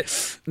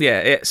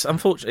 It's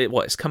unfortunate.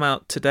 It's come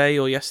out today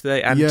or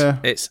yesterday, and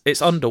it's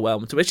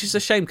underwhelmed, which is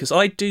a shame because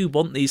I do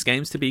want these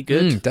games to be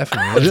good.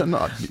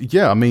 Definitely.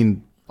 Yeah, I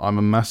mean, I'm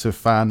a massive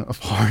fan of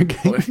horror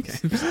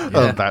games.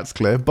 That's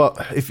clear.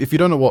 But if you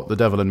don't know what The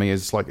Devil in Me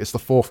is, like, it's the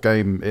fourth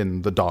game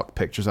in the Dark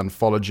Pictures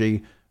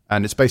anthology,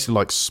 and it's basically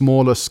like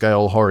smaller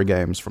scale horror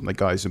games from the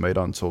guys who made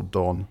Until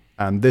Dawn.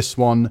 And this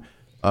one,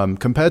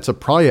 compared to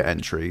prior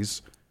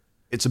entries,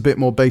 it's a bit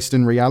more based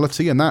in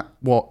reality, and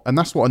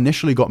that's what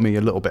initially got me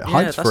a little bit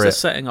hyped That's for the it.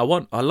 setting I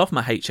want. I love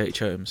my H.H.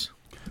 Holmes.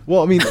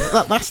 Well, I mean,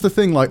 that's the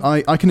thing. Like,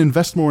 I can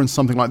invest more in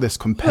something like this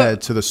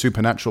compared to the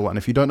supernatural. And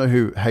if you don't know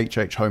who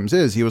H.H. Holmes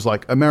is, he was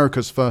like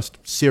America's first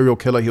serial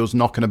killer. He was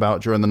knocking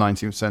about during the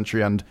 19th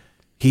century, and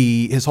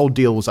his whole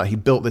deal was that he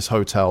built this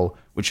hotel,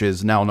 which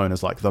is now known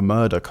as like the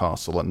Murder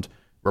Castle. And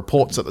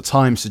reports at the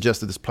time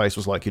suggested this place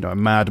was like, you know, a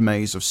mad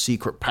maze of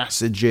secret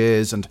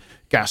passages and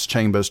gas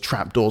chambers,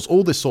 trapdoors,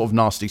 all this sort of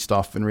nasty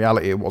stuff. In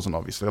reality, it wasn't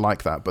obviously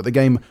like that. But the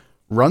game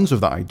runs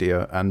with that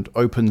idea and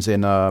opens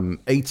in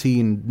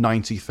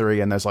 1893,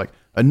 and there's like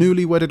a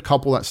newly wedded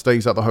couple that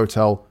stays at the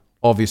hotel.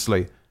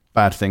 Obviously,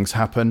 bad things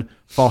happen.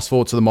 Fast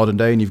forward to the modern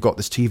day, and you've got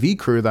this TV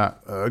crew that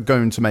are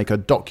going to make a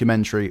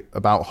documentary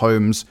about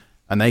Holmes,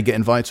 and they get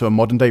invited to a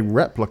modern day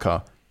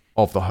replica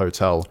of the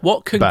hotel.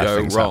 What can bad go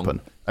things wrong?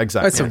 happen.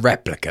 Exactly. It's a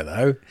replica,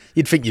 though.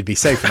 You'd think you'd be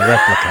safe in a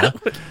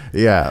replica.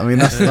 Yeah, I mean,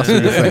 that's the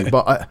good thing.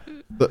 But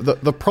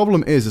the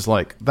problem is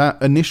like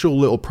that initial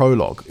little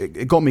prologue,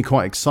 it got me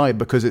quite excited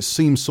because it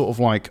seemed sort of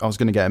like I was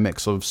going to get a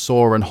mix of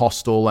Saw and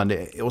Hostel, and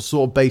it was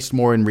sort of based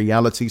more in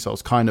reality. So I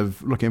was kind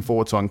of looking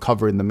forward to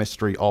uncovering the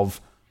mystery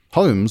of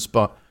Holmes.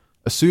 But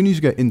as soon as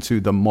you get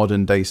into the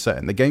modern day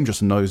setting, the game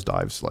just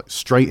nosedives like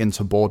straight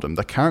into boredom.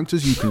 The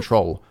characters you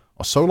control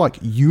are so like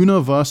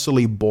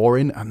universally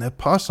boring, and their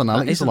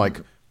personalities are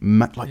like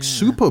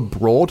super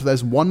broad.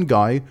 There's one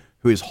guy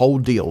who his whole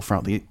deal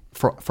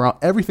throughout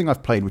everything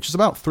I've played, which is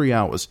about 3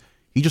 hours,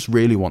 he just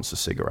really wants a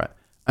cigarette.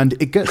 And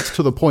it gets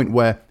to the point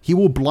where he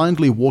will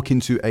blindly walk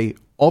into a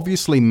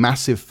obviously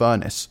massive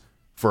furnace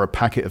for a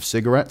packet of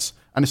cigarettes,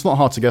 and it's not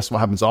hard to guess what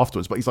happens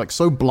afterwards, but he's like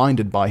so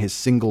blinded by his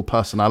single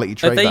personality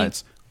trait that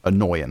it's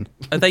annoying.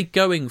 Are they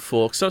going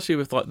for, especially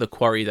with like The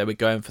Quarry, they were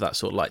going for that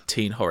sort of like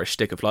teen horror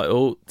shtick of like,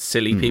 oh,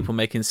 silly people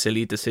making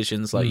silly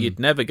decisions, like you'd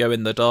never go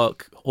in the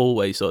dark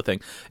hallway sort of thing.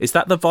 Is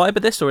that the vibe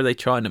of this, or are they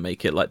trying to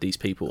make it like these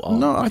people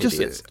are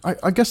idiots?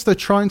 I guess they're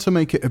trying to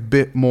make it a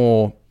bit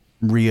more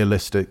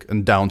realistic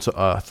and down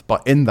to earth,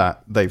 but in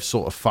that they've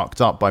sort of fucked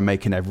up by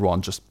making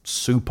everyone just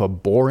super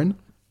boring.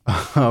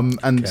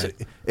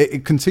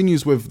 It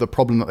continues with the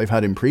problem that they've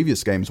had in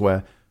previous games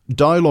where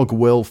dialogue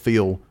will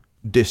feel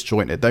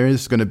disjointed. There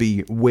is going to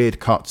be weird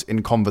cuts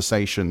in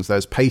conversations.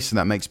 There's pacing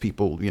that makes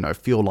people, you know,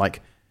 feel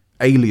like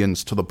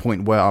aliens, to the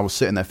point where I was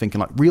sitting there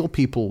thinking like, real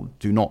people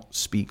do not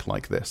speak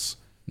like this.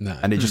 No.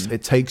 And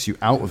it takes you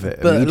out of it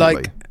But immediately.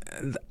 like,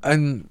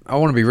 and I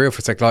want to be real for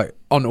a sec. Like,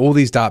 on all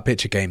these Dark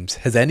Picture games,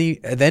 have any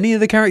of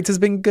the characters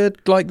been good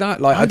like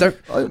that? Like,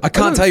 I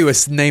can't tell you a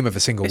name of a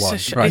single one.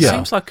 It Right now.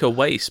 seems like a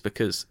waste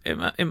because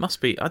it must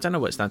be. I don't know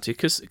what it's down to,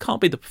 because it can't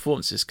be the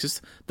performances,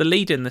 because the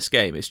lead in this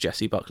game is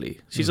Jessie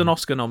Buckley. She's an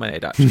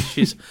Oscar-nominated actress.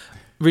 She's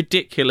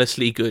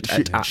ridiculously good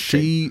at acting.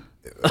 She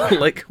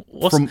like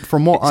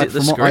from what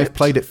I've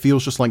played, it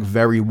feels just like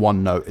very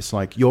one note. It's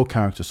like your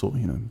character sort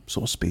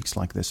of speaks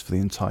like this for the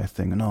entire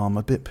thing, and I'm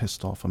a bit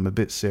pissed off, I'm a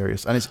bit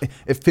serious, and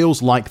it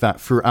feels like that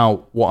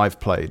throughout what I've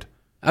played.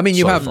 I mean,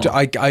 you have to,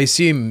 I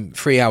assume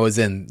 3 hours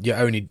in,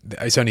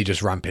 it's only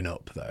just ramping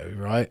up though,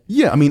 right?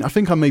 Yeah, I mean, I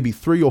think I'm maybe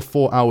 3 or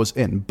 4 hours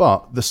in,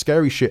 but the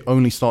scary shit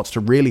only starts to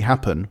really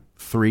happen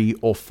 3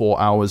 or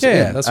 4 hours in.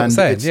 Yeah, that's what I'm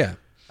saying. Yeah.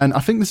 And I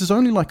think this is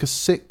only like a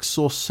 6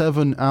 or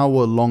 7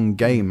 hour long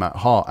game at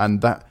heart, and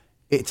that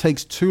it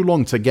takes too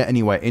long to get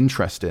anywhere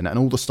interesting, and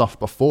all the stuff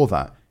before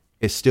that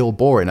is still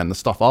boring, and the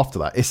stuff after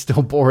that is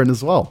still boring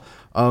as well.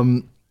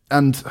 And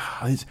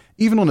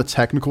even on a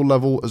technical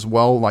level as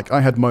well, like I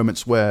had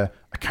moments where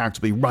a character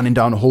would be running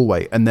down a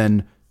hallway and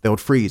then they would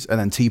freeze and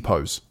then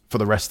T-pose for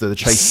the rest of the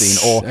chase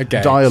scene, or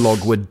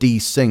dialogue would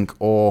desync,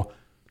 or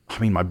I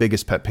mean, my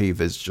biggest pet peeve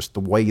is just the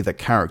way the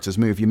characters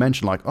move. You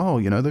mentioned like, oh,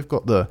 you know, they've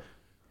got the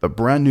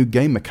brand new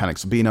game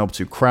mechanics of being able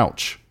to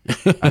crouch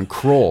and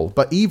crawl.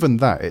 But even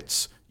that,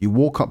 it's you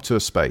walk up to a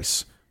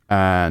space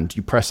and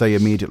you press A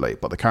immediately,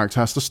 but the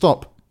character has to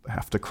stop. They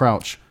have to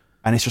crouch.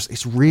 And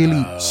it's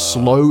really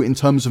slow in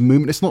terms of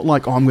movement. It's not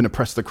like, oh, I'm going to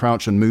press the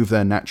crouch and move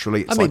there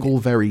naturally. It's like all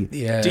very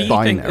binary. Do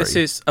you think this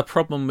is a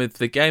problem with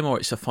the game, or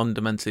it's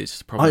fundamentally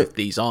just a problem if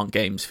these aren't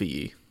games for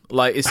you?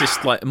 Like, is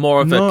this like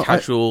more of No, a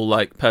casual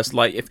like person?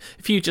 Like,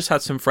 if you just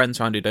had some friends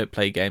around who don't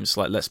play games,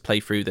 like let's play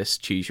through this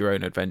choose your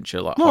own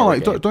adventure. Like, No,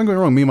 like, don't get me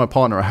wrong. Me and my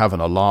partner are having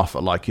a laugh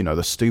at, like, you know,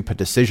 the stupid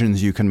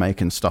decisions you can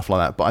make and stuff like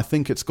that. But I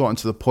think it's gotten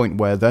to the point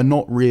where they're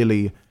not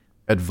really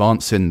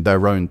advancing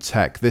their own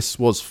tech. This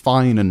was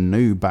fine and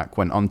new back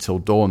when Until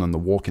Dawn and The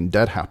Walking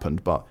Dead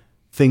happened, but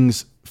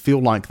things feel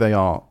like they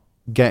are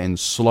getting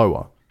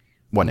slower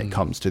when it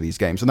comes to these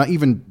games. And that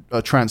even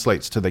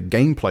translates to the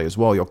gameplay as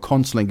well. You're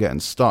constantly getting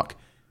stuck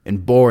in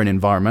boring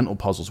environmental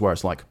puzzles where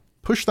it's like,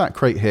 push that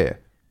crate here,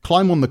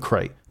 climb on the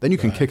crate, then you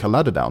can kick a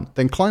ladder down,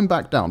 then climb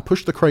back down,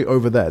 push the crate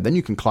over there, then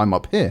you can climb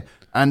up here.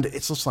 And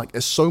it's just like,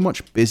 there's so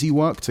much busy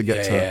work to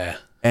get to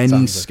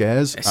any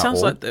scares. It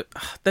sounds like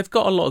they've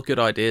got a lot of good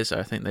ideas there.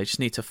 I think they just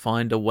need to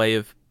find a way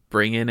of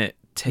bringing it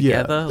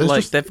together.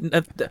 Like they've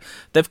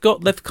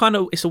kind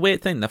of, it's a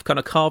weird thing, they've kind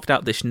of carved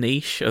out this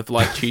niche of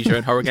like choose your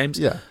own horror games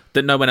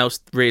that no one else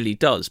really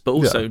does, but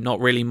also not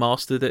really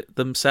mastered it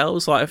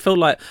themselves. Like, I feel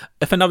like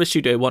if another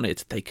studio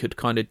wanted, they could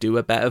kind of do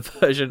a better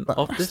version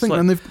of this.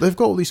 And they've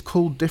got all these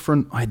cool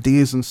different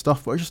ideas and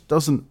stuff, but it just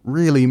doesn't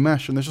really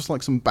mesh. And there's just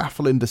like some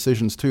baffling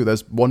decisions too.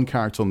 There's one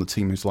character on the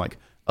team who's like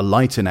a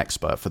lighting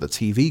expert for the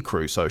TV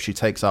crew, so she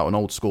takes out an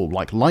old school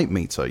like light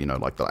meter, you know,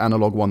 like the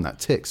analog one that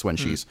ticks when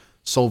she's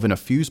solving a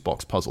fuse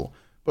box puzzle,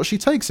 but she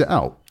takes it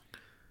out,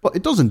 but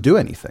it doesn't do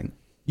anything.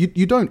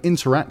 You don't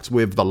interact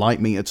with the light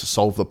meter to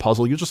solve the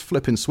puzzle. You're just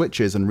flipping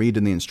switches and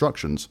reading the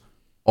instructions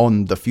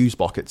on the fuse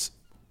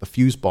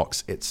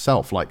box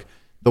itself. Like,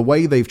 the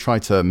way they've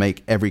tried to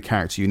make every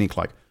character unique,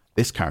 like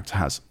this character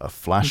has a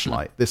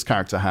flashlight, this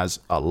character has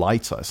a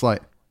lighter. It's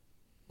like,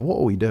 what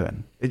are we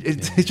doing?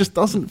 It just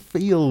doesn't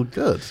feel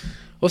good.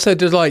 Also,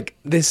 does like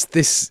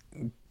this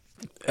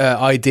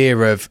idea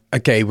of,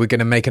 okay, we're going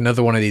to make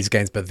another one of these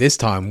games, but this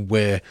time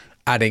we're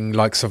adding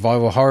like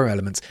survival horror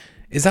elements.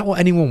 Is that what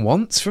anyone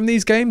wants from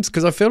these games?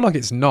 Because I feel like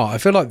it's not. I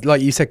feel like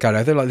you said, Gary,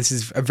 I feel like this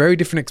is a very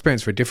different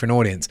experience for a different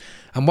audience.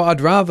 And what I'd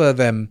rather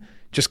them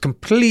just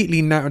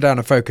completely narrow down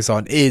and focus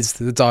on is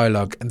the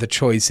dialogue and the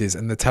choices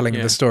and the telling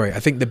of the story. I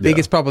think the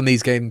biggest problem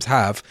these games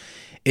have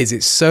is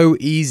it's so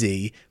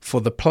easy for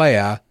the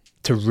player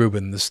to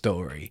ruin the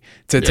story,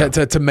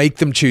 to make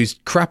them choose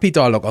crappy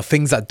dialogue or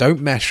things that don't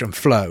mesh and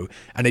flow,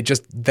 and it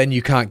just, then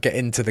you can't get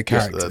into the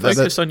character.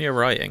 Focus on your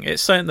writing.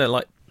 It's something that,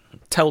 like,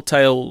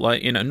 Telltale,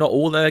 like, you know, not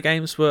all their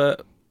games were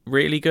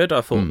really good.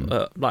 I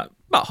thought like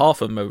about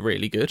half of them were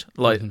really good.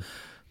 Like,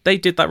 they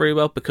did that really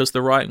well because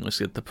the writing was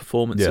good, the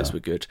performances were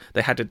good,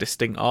 they had a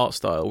distinct art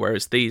style,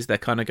 whereas these, they're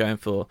kind of going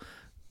for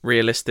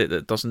realistic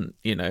that doesn't,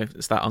 you know,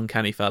 it's that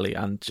uncanny valley,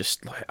 and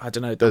just like, I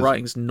don't know, the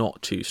writing's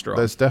not too strong.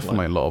 There's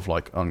definitely a lot of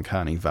like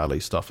uncanny valley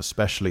stuff,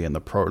 especially in the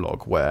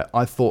prologue, where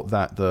I thought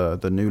that the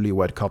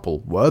newlywed couple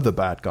were the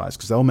bad guys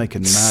because they were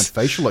making mad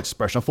facial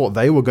expression. I thought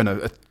they were going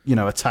to, you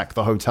know, attack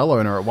the hotel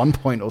owner at one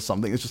point or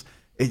something.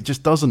 It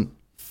just doesn't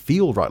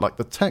feel right. Like,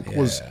 the tech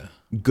was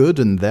good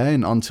and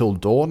then Until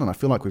Dawn, and I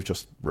feel like we've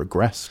just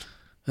regressed.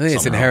 I think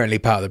it's inherently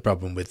part of the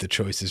problem with the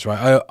choices,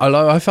 right?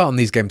 I felt on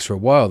these games for a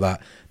while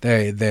that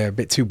they're a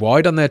bit too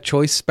wide on their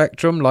choice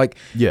spectrum. Like,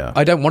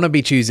 I don't want to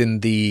be choosing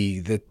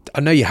the. I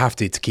know you have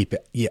to keep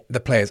the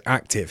players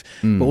active,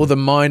 but all the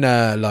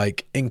minor,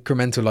 like,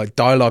 incremental, like,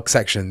 dialogue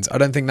sections, I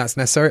don't think that's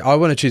necessary. I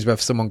want to choose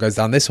whether someone goes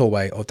down this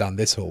hallway or down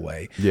this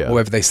hallway, or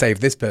whether they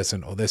save this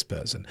person or this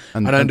person.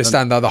 And I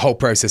understand that the whole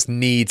process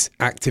needs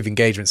active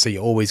engagement, so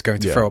you're always going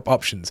to throw up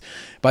options.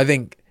 But I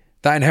think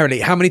that inherently,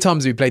 how many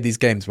times have we played these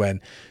games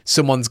when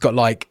someone's got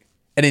like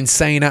an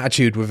insane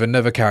attitude with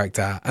another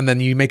character, and then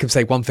you make them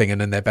say one thing and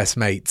then they're best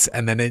mates,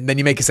 and then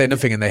you make them say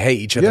nothing and they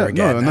hate each other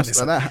again. No, and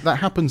that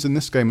happens in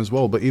this game as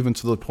well, but even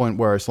to the point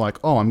where it's like,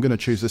 oh, I'm going to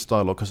choose this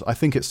dialogue because I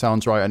think it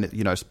sounds right, and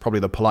you know, it's probably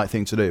the polite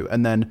thing to do.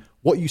 And then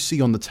what you see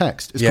on the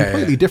text is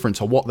completely different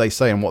to what they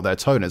say and what their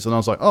tone is. And I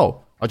was like,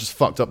 oh, I just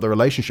fucked up the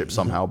relationship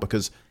somehow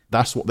because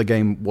that's what the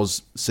game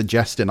was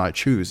suggesting I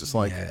choose. It's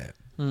like,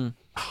 I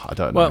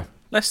don't know. Well,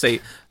 let's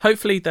see.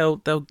 Hopefully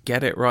they'll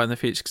get it right in the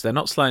future because they're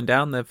not slowing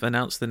down. They've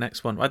announced the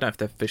next one. I don't know if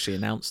they've officially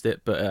announced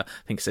it, but I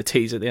think it's a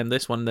tease at the end of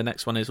this one. The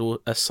next one is a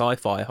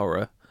sci-fi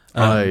horror.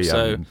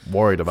 I'm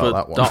worried about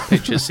that one. Dark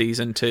Pictures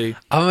Season 2.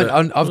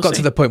 I've got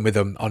to the point with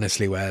them,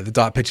 honestly, where the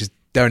Dark Pictures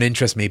don't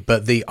interest me,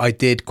 but I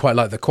did quite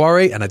like The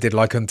Quarry, and I did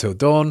like Until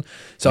Dawn.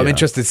 So I'm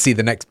interested to see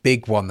the next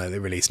big one that they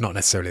release. Not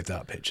necessarily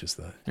Dark Pictures,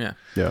 though. Yeah,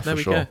 there for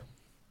we sure.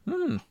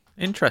 go.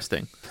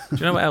 Interesting. Do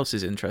you know what else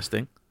is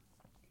interesting?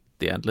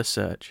 The Endless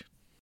Search.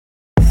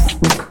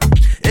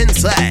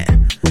 Inside,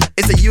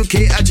 it's a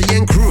UK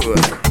IGN crew.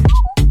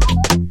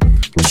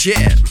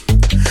 Yeah,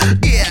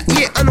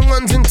 on the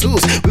ones and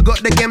twos. We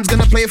got the games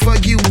gonna play for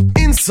you.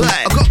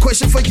 Inside, I got a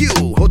question for you.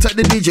 Hold tight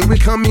the DJ, we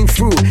coming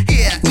through.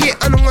 Yeah,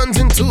 on the ones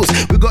and twos.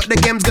 We got the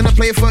games gonna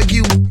play for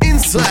you.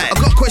 Inside, I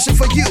got a question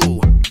for you.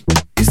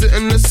 Is it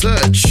Endless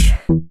Search?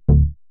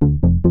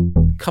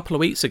 A couple of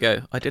weeks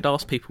ago, I did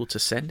ask people to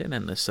send in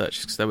Endless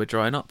Search because they were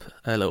drying up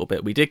a little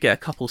bit. We did get a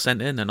couple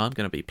sent in, and I'm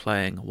going to be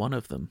playing one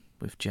of them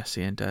with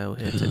Jesse and Dale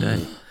here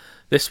today.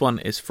 This one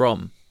is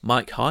from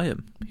Mike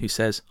Hyam, who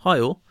says, "Hi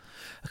all.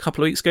 A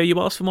couple of weeks ago, you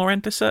asked for more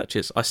endless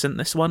searches. I sent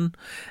this one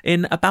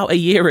in about a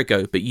year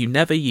ago, but you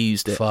never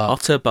used it. Fuck.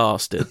 Utter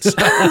bastards.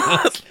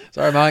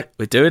 Sorry, Mike.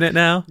 We're doing it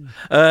now.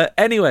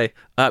 Anyway,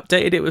 I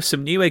updated it with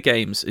some newer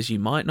games, as you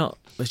might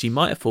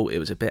have thought it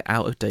was a bit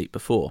out of date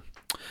before.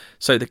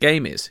 So the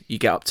game is, you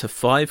get up to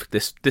 5.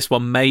 This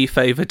one may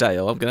favour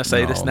Dale. I'm going to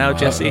say this now, no.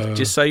 Jesse,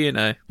 just so you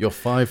know. Your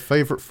 5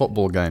 favourite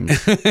football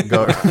games.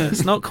 Go.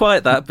 It's not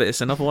quite that, but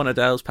it's another one of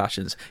Dale's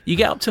passions. You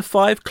get up to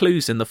 5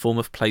 clues in the form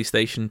of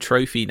PlayStation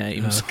trophy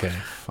names Okay.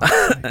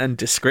 and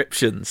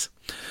descriptions,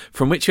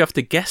 from which you have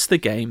to guess the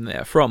game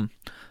they're from.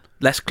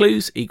 Less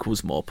clues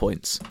equals more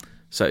points.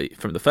 So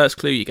from the first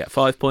clue, you get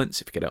 5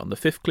 points. If you get it on the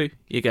 5th clue,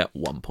 you get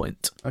 1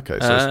 point. Okay,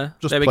 so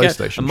it's just there we go.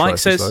 PlayStation And Mike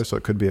trophies, says, though, so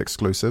it could be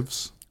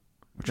exclusives,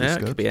 which yeah, is it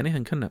good. could be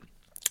anything, couldn't it?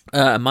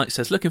 And Mike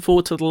says, looking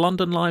forward to the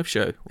London live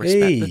show.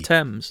 Respect Hey. the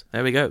Thames.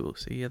 There we go. We'll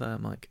see you there,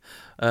 Mike.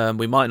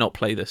 We might not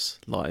play this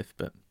live,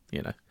 but,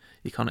 you know,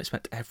 you can't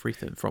expect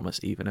everything from us,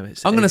 even if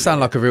it's... I'm going to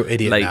sound like a real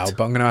idiot late. now,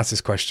 but I'm going to ask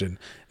this question.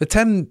 The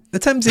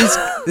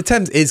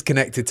Thames is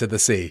connected to the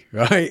sea,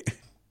 right?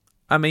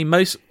 I mean,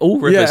 all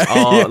rivers Yeah,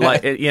 are, yeah.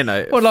 like, you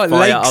know, Well, like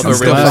via lakes other and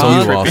rivers stuff.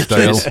 Glad or you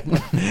asked,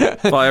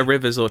 tributaries. Via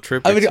rivers or I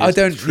tributaries. mean, I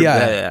don't.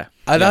 Yeah.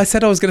 And I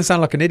said I was going to sound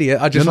like an idiot.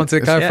 I just You're wanted to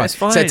not- clarify. Yeah, it's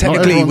fine. So Not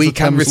technically, everyone's we a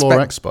can Thames law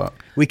respect. expert.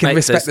 We can Mate,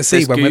 respect the sea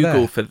there's when we're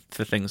Google there.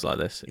 for things like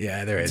this.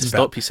 Yeah, there is. To but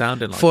stop you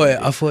sounding like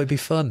I thought it'd be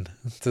fun.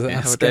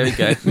 Yeah, well, there we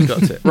go. We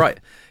got it. Right.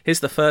 Here's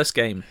the first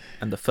game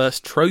and the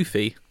first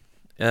trophy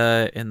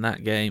in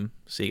that game.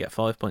 So you get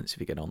 5 points if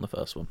you get on the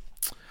first one.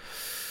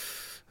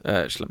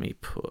 Just let me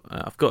put.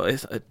 I've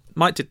got.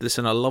 Mike did this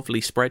in a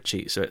lovely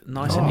spreadsheet, so it's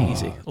nice and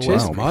easy.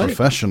 cheers, Always Mike.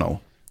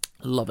 Professional.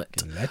 love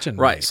it. Legend.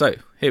 Right. So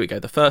here we go.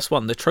 The first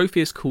one. The trophy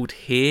is called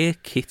Here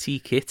Kitty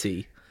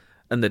Kitty,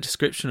 and the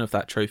description of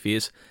that trophy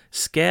is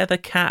scare the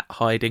cat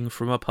hiding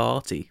from a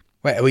party.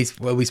 Wait, are we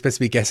supposed to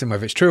be guessing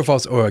whether it's true or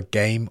false or a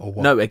game or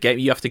what? No, a game.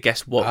 You have to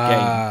guess what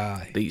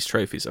Ah. game these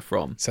trophies are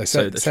from. So the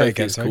say trophy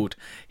again, is sorry. called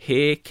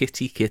Here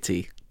Kitty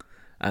Kitty,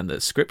 and the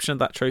description of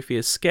that trophy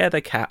is scare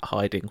the cat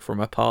hiding from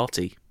a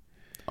party.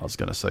 I was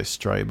going to say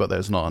Stray, but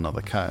there's not another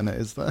cat in it,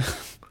 is there?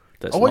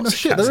 There's Oh wait, no lots of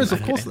shit, cats there in is. Of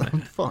that course,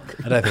 game. fuck.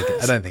 I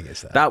don't think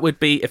it's that. That would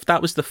be if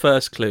that was the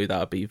first clue. That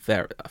would be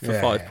very for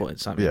Yeah, 5 yeah.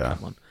 points. I mean, Yeah.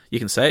 come on. You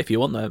can say it if you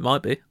want, though. It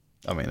might be.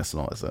 I mean, it's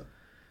not, is it?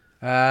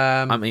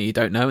 I mean, you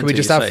don't know. Can we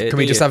just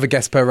have a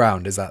guess per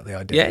round? Is that the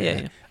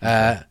idea?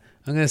 Yeah.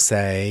 I'm going to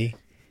say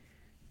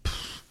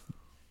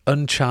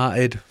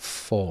Uncharted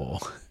 4.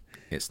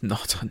 It's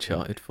not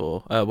Uncharted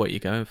 4. What are you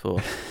going for,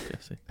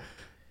 Jesse?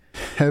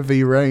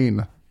 Heavy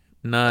Rain.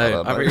 No,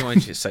 don't I know. really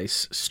wanted you to say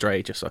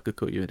Stray, just so I could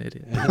call you an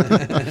idiot.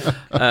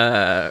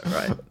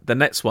 Right, the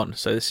next one.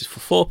 So this is for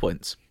 4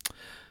 points.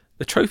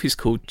 The trophy's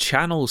called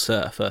Channel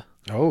Surfer,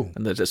 Oh,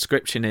 and the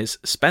description is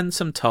spend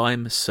some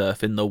time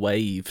surfing the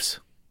waves.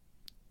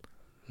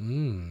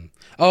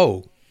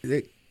 oh,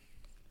 is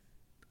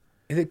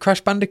it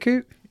Crash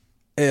Bandicoot?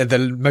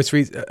 The most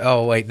recent.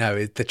 Oh wait, no,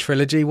 it's the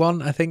trilogy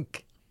one. I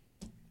think.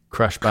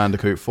 Crash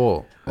Bandicoot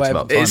 4. It's Wait,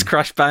 about time. It's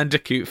Crash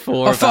Bandicoot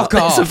 4. Oh, fuck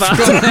it's off.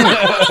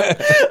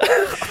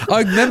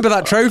 I remember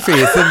that trophy.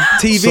 It's the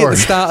TV at Sorry. the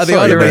start of the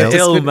Sorry, You're island. an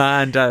Dale. ill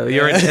man, Dale.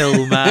 You're an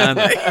ill man.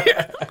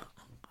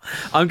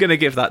 I'm going to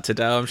give that to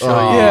Dale. I'm sure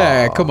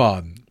Yeah, come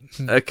on.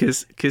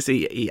 because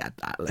he had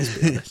that. Let's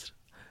be honest.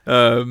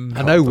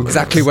 I know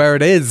exactly where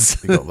it is.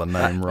 You got the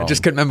name wrong. I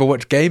just couldn't remember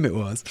which game it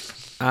was.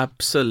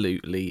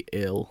 Absolutely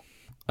ill.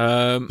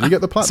 You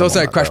get the platinum. It's also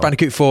on that, Crash Dale.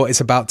 Bandicoot 4.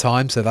 It's about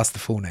time, so that's the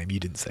full name. You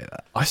didn't say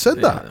that, I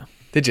said that.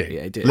 did you?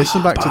 Yeah, he did.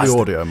 Listen back to the Bastard.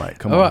 audio, mate.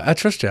 Come All on. right, I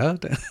trust you. I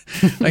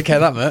don't care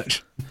that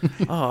much.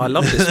 Oh, I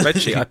love this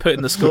spreadsheet. I put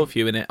in the score for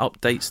you, and it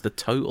updates the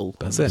total.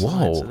 That's on it. the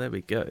slide. Whoa. So there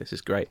we go. This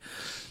is great.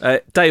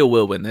 Dale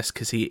will win this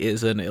because he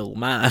is an ill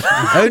man.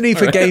 Only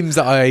for games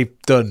that I've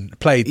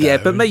played. Yeah,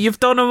 though. but mate, you've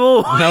done them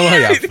all. No,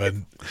 I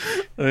haven't.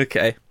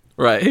 Okay.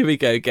 Right, here we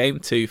go. Game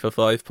 2 for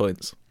 5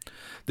 points.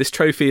 This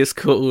trophy is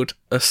called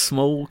A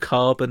Small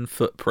Carbon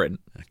Footprint,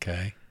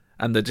 Okay.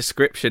 and the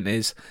description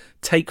is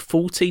take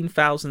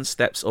 14,000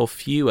 steps or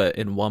fewer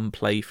in one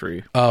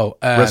playthrough. Oh,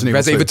 Resident Evil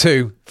Resident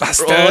Evil 2.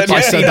 Bastard. I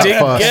Jesse said that did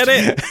first. get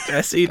it.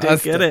 Jesse did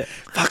That's get the- it.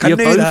 Fuck, I You're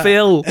knew both that.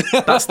 ill.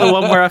 That's the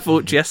one where I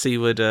thought Jesse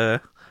would...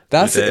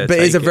 That's would, but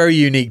it's a take it. very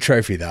unique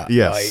trophy. That.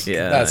 Yes. Like,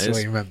 Yeah, that's it what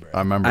is. you remember. I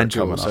remember And it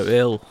you're coming also up.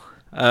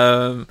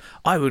 ill.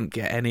 I wouldn't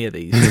get any of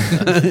these.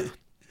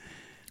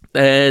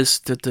 There's...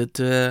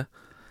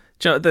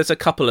 Do you know, there's a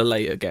couple of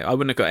later games. I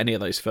wouldn't have got any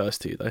of those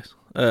first two, though.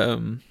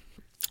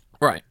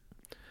 Right.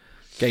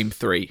 Game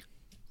 3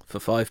 for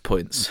 5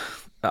 points.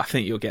 I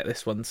think you'll get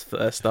this one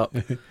first up.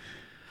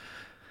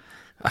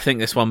 I think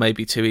this one may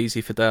be too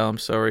easy for Dale. I'm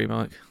sorry,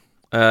 Mike.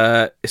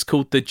 It's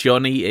called The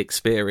Johnny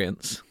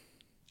Experience.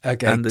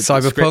 Okay. And the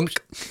Cyberpunk.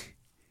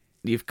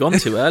 You've gone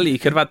too early. You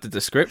could have had the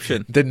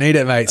description. Didn't need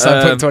it, mate.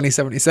 Cyberpunk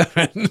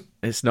 2077.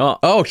 It's not.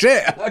 Oh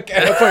shit! Okay,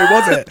 I thought it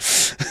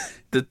was it.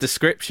 The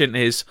description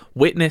is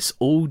witness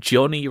all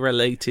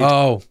Johnny-related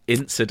Oh,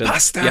 incidents.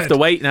 bastard. You have to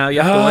wait now.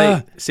 You have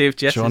to wait. See if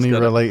Jesse's got it.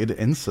 Johnny-related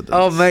incidents.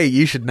 oh, mate,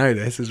 you should know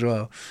this as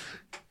well.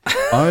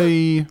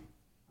 I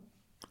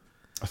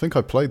think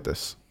I played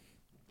this.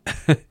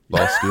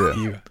 last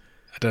year.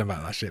 I don't know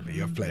about that shit, but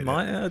you've played it.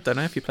 I don't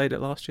know if you played it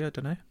last year. I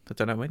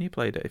don't know when you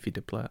played it, if you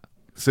did play it.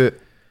 Is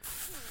it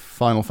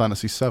Final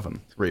Fantasy VII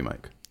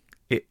Remake?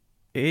 It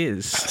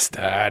is.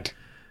 Bastard.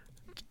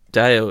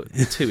 Dale,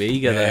 you're too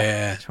eager there.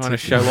 Yeah, Trying to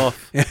show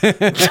off.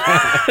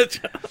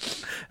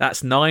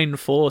 That's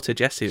 9-4 to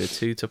Jesse with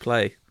 2 to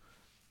play.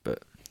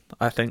 But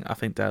I think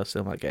Dale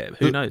still might get it.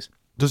 Who knows?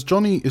 Is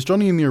Johnny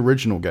in the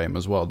original game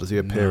as well? Does he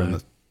appear in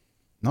the...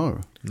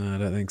 No, I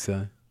don't think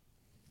so.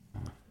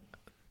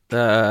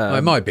 Well,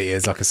 it might be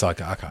as like a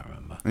psycho. I can't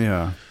remember.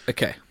 yeah.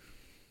 Okay.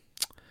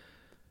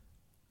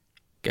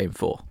 Game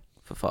 4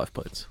 for 5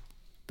 points.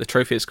 The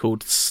trophy is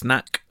called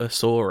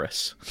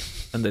Snackosaurus,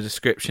 and the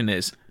description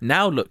is,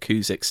 "Now look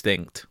who's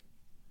extinct."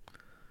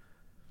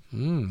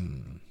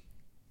 That's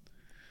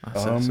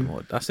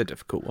a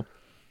difficult one.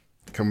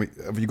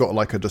 Have you got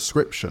like a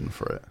description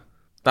for it?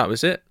 That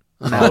was it.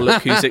 Now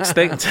look who's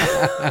extinct.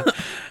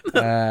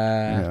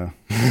 Yeah.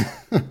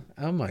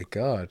 Oh my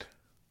god.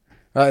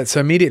 Right, so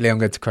immediately I'm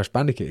going to Crash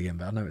Bandicoot again,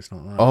 but I know it's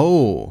not that.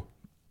 Oh.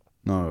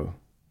 No.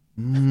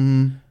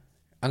 I'm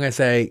going to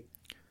say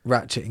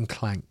Ratchet and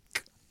Clank.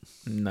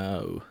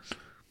 No.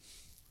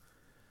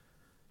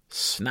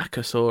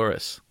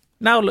 Snackosaurus.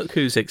 Now look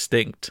who's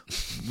extinct.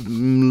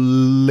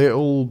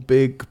 Little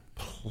Big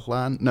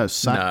Planet. No,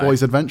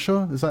 Sackboy's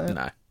Adventure? Is that it?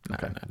 No.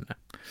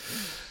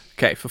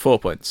 Okay, for 4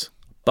 points.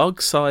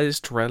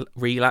 Bug-sized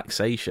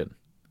relaxation.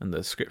 And the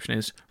description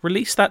is,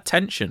 release that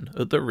tension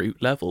at the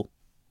root level.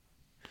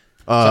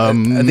 Are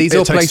these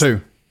all Takes placed?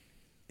 Two.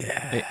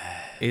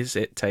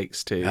 It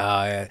Takes Two. Oh,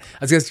 yeah. I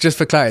was going to, just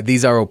for clarity,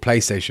 these are all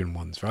PlayStation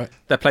ones, right?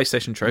 They're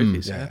PlayStation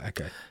trophies. Yeah,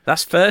 okay.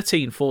 That's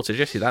 13-4 to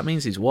Jesse. That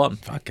means he's won.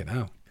 Fucking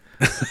hell.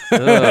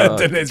 I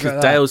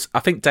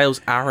think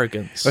Dale's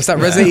arrogance. What's that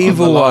Resident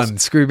Evil one?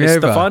 Screw me It's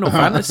over. the Final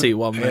Fantasy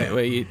one, mate,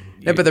 where you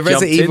Yeah, but the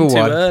jumped Resident Evil in too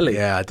one. early.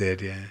 Yeah, I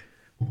did, yeah.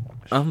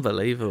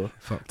 Unbelievable.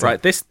 Fucked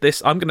Right, up.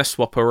 this I'm going to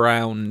swap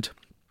around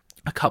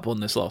a couple on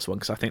this last one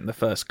because I think the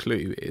first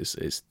clue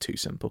is too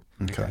simple.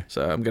 Okay.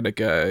 So I'm going to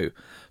go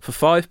for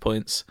 5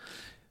 points.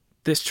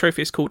 This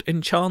trophy is called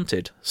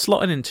Enchanted.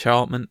 Slot an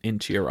enchantment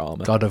into your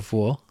armor. God of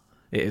War.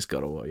 It is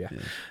God of War, yeah.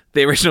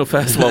 The original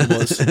first one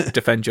was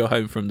Defend Your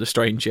Home from the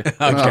Stranger.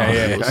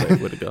 Okay, Also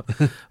would have got.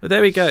 But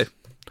there we go.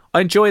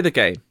 I enjoy the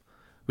game.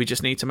 We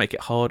just need to make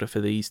it harder for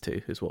these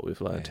two, is what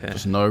we've learned here.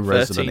 Just no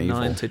Resident 13-9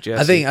 Evil. to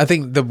Jesse. I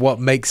think what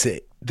makes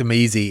them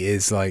easy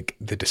is like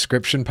the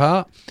description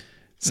part.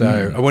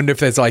 So I wonder if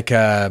there's like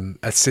a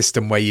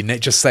system where you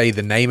just say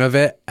the name of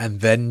it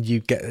and then you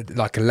get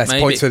like a less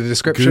Maybe. points for the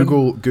description.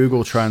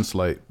 Google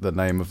Translate the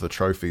name of the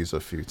trophies a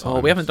few times. Oh,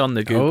 we haven't done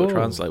the Google Oh.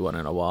 Translate one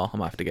in a while. I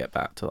might have to get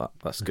back to that.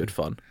 That's good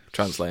fun.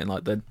 Translating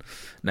like the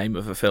name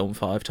of a film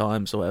 5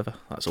 times or whatever.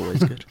 That's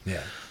always good.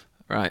 Yeah.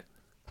 Right.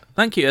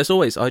 Thank you, as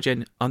always,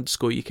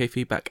 IGN_UK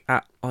feedback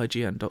at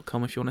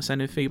IGN.com if you want to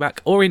send in feedback,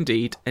 or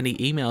indeed any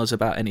emails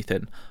about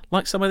anything,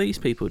 like some of these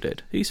people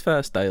did. Who's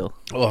first, Dale?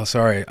 Oh,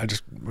 sorry. I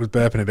just was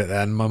burping a bit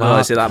there. And my Oh,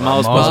 is it that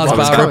Mars Mars bar?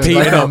 bar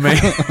repeated on me.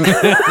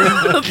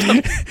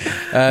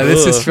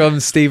 This is from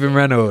Stephen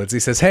Reynolds. He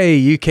says, "Hey,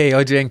 UK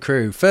IGN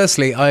crew.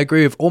 Firstly, I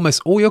agree with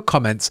almost all your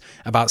comments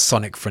about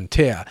Sonic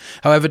Frontier.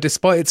 However,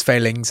 despite its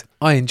failings,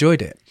 I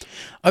enjoyed it.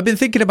 I've been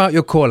thinking about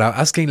your call out,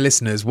 asking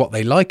listeners what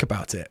they like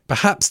about it,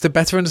 perhaps to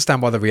better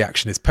understand why the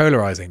reaction is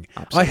polarizing.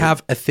 I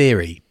have a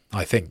theory,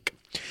 I think.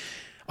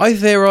 I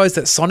theorize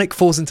that Sonic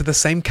falls into the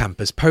same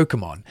camp as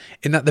Pokemon,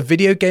 in that the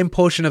video game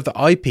portion of the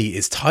IP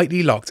is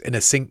tightly locked in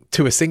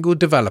to a single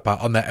developer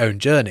on their own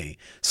journey,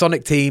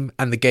 Sonic Team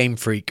and the Game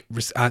Freak,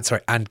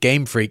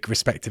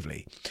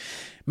 respectively.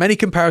 Many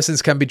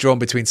comparisons can be drawn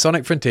between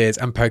Sonic Frontiers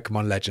and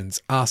Pokemon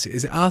Legends Arceus.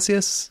 Is it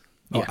Arceus?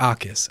 Or Yeah.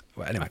 Arceus?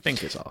 Well, anyway. I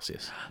think it's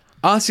Arceus.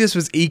 Arceus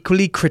was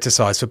equally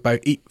criticised for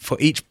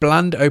each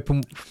bland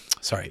open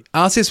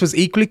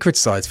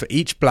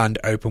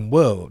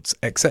worlds,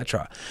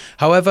 etc.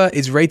 However,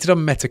 is rated on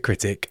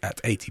Metacritic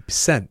at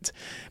 80%.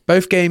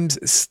 Both games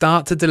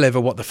start to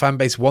deliver what the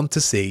fanbase want to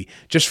see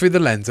just through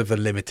the lens of the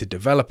limited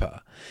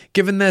developer.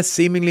 Given there's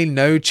seemingly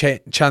no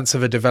chance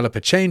of a developer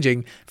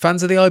changing,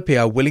 fans of the IP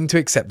are willing to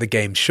accept the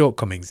game's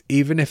shortcomings,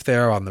 even if they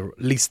are on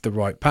at least the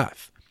right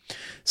path.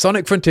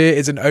 Sonic Frontier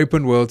is an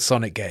open world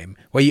Sonic game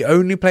where you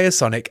only play as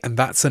Sonic, and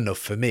that's enough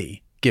for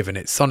me, given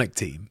its Sonic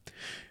Team.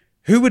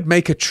 Who would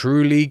make a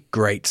truly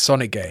great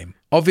Sonic game?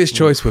 Obvious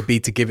choice would be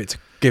to give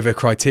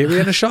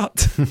Criterion a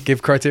shot.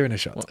 Give Criterion a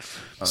shot.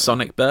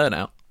 Sonic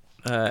Burnout.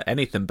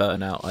 Anything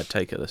Burnout I'd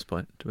take at this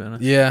point, to be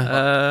honest.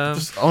 Yeah.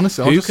 Just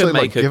honestly, I'll Who just can say,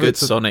 make a give good it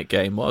to, Sonic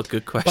game? What a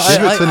good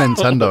question. Give it to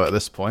Nintendo at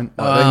this point.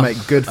 They make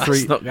good That's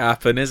not going to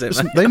happen, is it?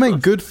 They make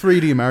good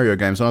 3D Mario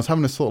games, and I was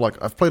having this thought,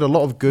 like, I've played a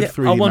lot of good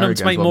 3D I want Mario them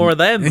to games. make but more of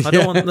them. I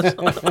don't want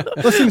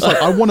That seems like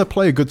I want to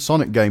play a good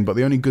Sonic game, but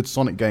the only good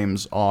Sonic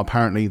games are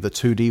apparently the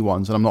 2D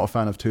ones, and I'm not a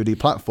fan of 2D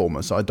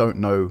platformers, so I don't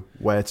know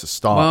where to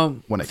start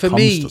when it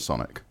comes to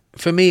Sonic.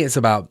 For me, it's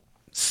about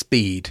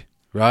speed,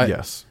 right?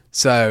 Yes.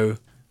 So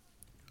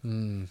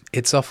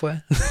id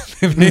Software. Just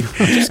give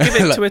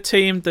it to a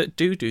team that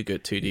do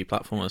good 2D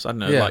platformers. I don't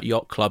know, Yeah. like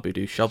Yacht Club who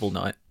do Shovel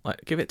Knight.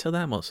 Like, give it to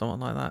them or someone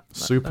like that.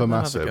 Super They'll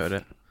have a go massive. at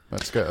it.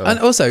 Let's get And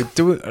also,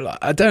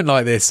 I don't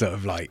like this sort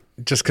of like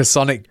just because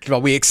Sonic.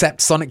 Well, we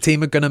accept Sonic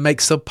Team are going to make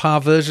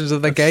subpar versions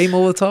of the game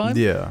all the time.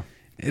 yeah.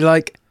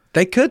 Like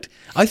they could.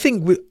 I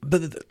think.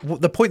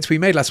 But the points we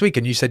made last week,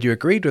 and you said you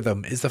agreed with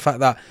them, is the fact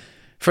that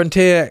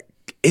Frontier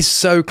is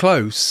so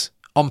close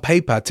on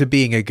paper to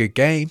being a good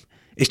game.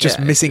 It's just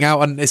Yeah, missing out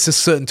on. It's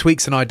just certain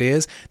tweaks and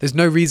ideas. There's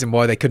no reason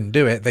why they couldn't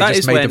do it. They That just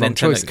is made where the wrong Nintendo,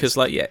 choices. because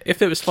like, yeah,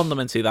 if it was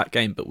fundamentally that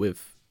game, but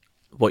with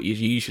what you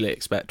usually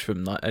expect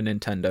from like a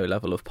Nintendo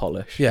level of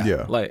polish, Yeah.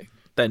 Yeah. like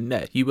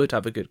then you would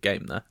have a good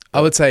game there.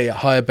 I would say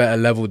hire better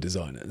level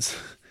designers,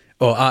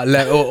 or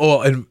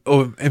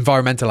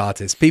environmental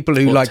artists, people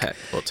who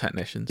Or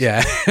technicians.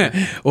 yeah,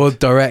 or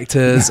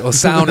directors or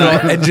sound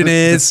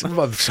engineers.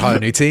 Well, hire a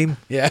new team.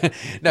 Yeah,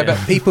 no, but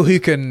people who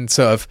can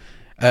sort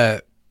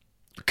of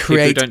People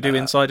who create don't do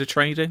insider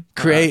trading.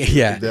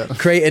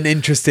 create an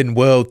interesting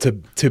world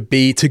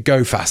to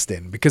go fast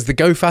in, because the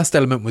go fast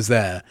element was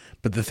there,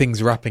 but the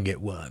things wrapping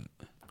it weren't.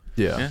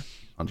 Yeah.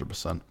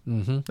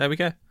 100%. There we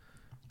go.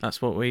 That's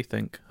what we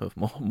think of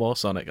more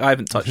Sonic. I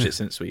haven't touched it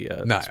since we.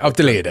 No, spoke I've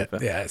deleted it.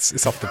 about Yeah,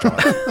 it's off the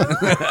drive.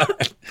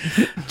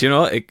 Do you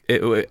know what?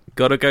 It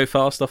got to go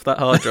fast off that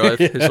hard drive.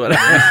 Is what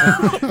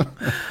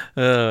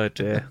oh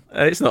dear,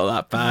 it's not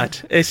that bad.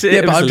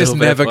 Yeah, but I'm just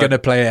never going to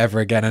play it ever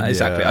again. And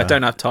Exactly. Yeah. I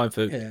don't have time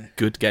for Yeah.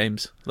 good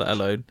games, let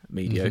alone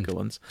mediocre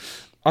ones.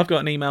 I've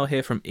got an email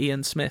here from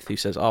Ian Smith who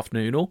says,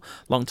 "Afternoon all,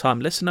 long-time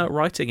listener,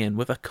 writing in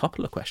with a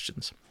couple of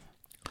questions.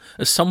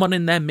 As someone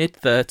in their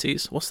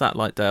mid-30s, what's that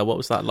like, Dale? What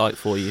was that like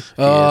for you? a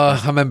few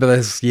years I remember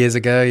those years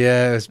ago.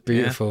 Yeah, it was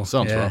beautiful.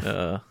 Sounds yeah. rough.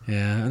 back?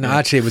 Yeah, no,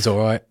 actually, it was all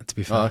right. To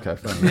be fair, Oh, okay.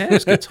 Fair enough. Yeah, it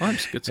was good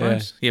times. Good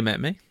times. You met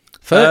me.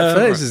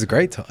 30s is a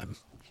great time.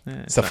 Yeah,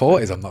 It's the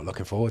 40s I'm not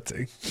looking forward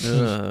to.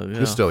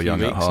 You're still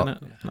young at heart.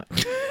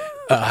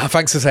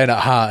 Thanks for saying that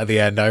heart at the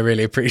end. I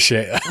really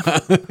appreciate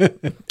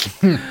that.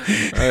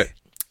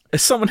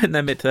 As someone in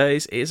their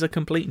mid-30s, it is a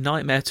complete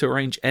nightmare to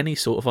arrange any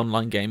sort of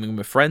online gaming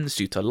with friends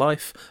due to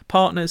life,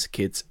 partners,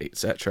 kids,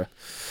 etc.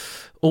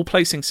 All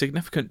placing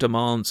significant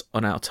demands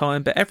on our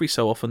time, but every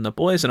so often the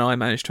boys and I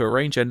manage to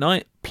arrange a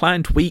night,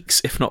 planned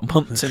weeks, if not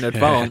months in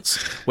advance,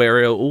 where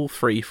we're all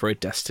free for a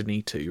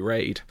Destiny 2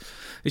 raid.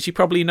 As you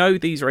probably know,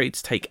 these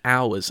raids take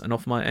hours, and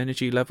off my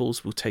energy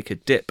levels will take a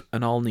dip,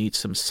 and I'll need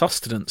some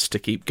sustenance to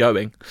keep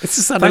going. It's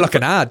just sounding like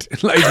an ad,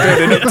 like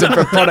building up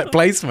to product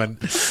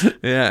placement.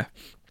 Yeah.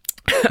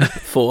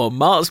 For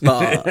Mars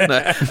Bar.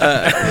 No.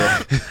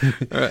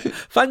 Right.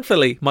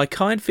 Thankfully, my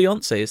kind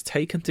fiance has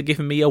taken to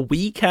giving me a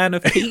wee can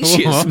of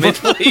peaches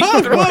midway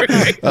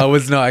through. I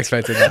was not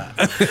expecting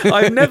that.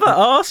 I've never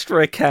asked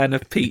for a can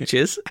of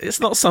peaches. It's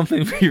not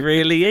something we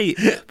really eat,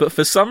 but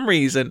for some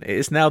reason, it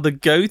is now the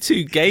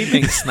go-to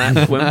gaming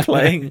snack when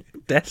playing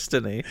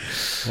Destiny.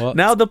 What?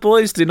 Now the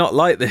boys do not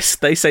like this.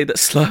 They say that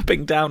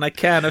slurping down a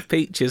can of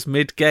peaches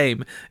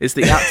mid-game is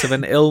the act of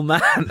an ill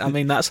man. I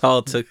mean, that's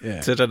hard to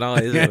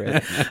deny, isn't it?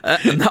 Really?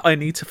 And that I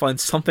need to find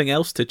something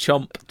else to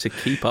chomp to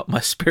keep up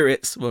my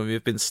spirits when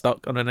we've been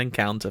stuck on an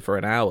encounter for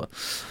an hour.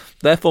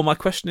 Therefore, my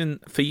question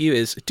for you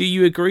is, do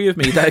you agree with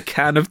me that a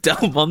can of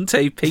Del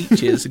Monte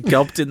peaches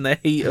gubbed in the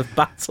heat of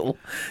battle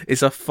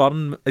is a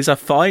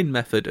fine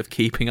method of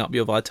keeping up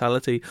your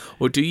vitality?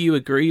 Or do you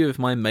agree with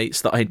my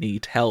mates that I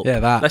need help? Yeah,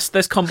 that.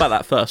 Let's combat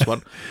that first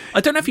one.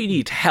 I don't know if you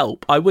need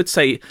help. I would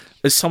say,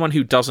 as someone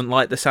who doesn't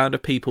like the sound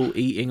of people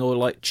eating or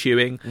like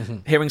chewing,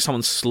 hearing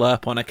someone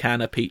slurp on a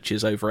can of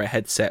peaches over a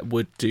headset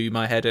would do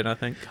my head in, I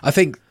think. I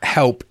think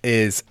help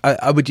is,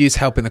 I would use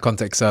help in the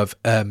context of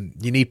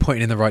you need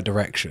pointing in the right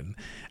direction.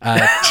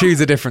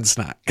 Choose a different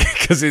snack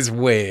because it's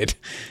weird.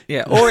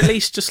 Yeah, or at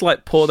least just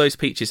like pour those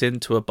peaches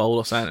into a bowl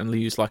or something and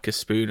use like a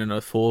spoon and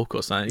a fork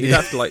or something. You'd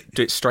have to like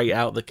do it straight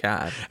out the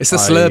can. It's the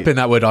slurping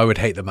that I would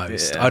hate the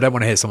most. Yeah. I don't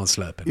want to hear someone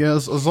slurping. Yeah,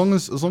 as long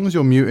as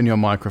you're muting your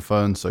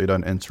microphone so you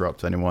don't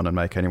interrupt anyone and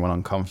make anyone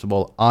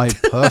uncomfortable, I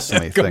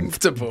personally think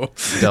Comfortable.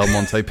 Del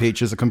Monte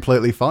peaches are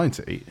completely fine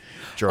to eat.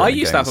 I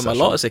used to have them a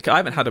lot as a kid. I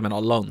haven't had them in a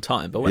long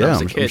time, but when I was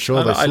a I'm kid,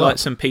 sure they I slap. liked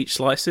some peach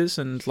slices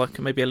and like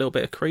maybe a little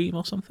bit of cream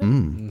or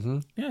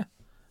something. Yeah,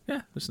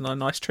 it was a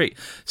nice treat.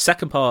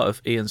 Second part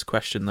of Ian's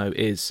question though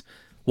is,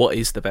 what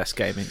is the best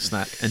gaming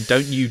snack? And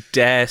don't you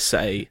dare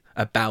say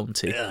a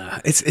Bounty.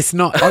 It's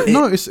not.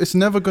 No, it's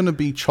never going to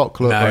be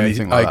chocolate or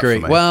anything like I agree.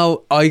 that for me.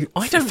 Well, I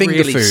don't finger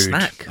really food,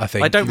 snack. I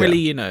think I don't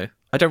really,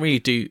 I don't really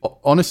do.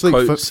 Honestly,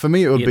 quotes, for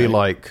me, it would you be know.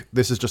 like,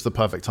 this is just the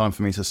perfect time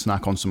for me to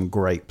snack on some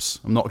grapes.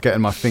 I'm not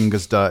getting my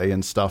fingers dirty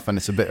and stuff, and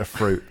it's a bit of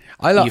fruit.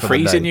 I like You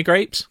freezing your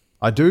grapes?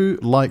 I do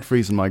like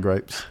freezing my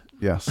grapes.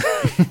 Yes.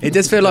 It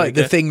does feel like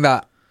the thing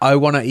that I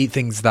want to eat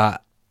things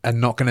that are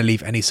not going to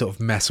leave any sort of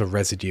mess or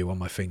residue on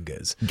my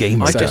fingers.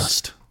 Game So-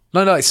 dust.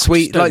 No, like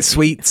sweet, don't like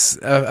sweets.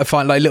 I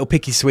find like little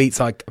picky sweets,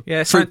 like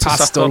Yeah, fruit something to suck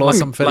pastel on, or like,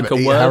 something. like a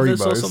Eat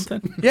Werther's or Haribos.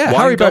 something. Yeah,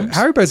 Wine Haribo. gums?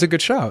 Haribo's a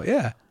good shout.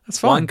 Yeah, That's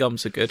fine. Wine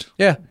gums are good.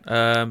 Yeah.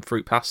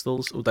 Fruit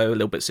pastels, although a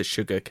little bits of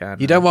sugar can.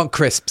 You don't want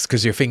crisps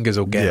because your fingers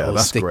will get all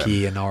that's sticky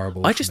grim. and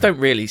horrible. I just don't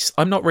really.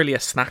 I'm not really a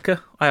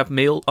snacker. I have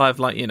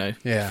like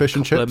Yeah. Fish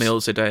and couple of chips.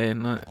 meals a day,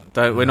 and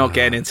we're not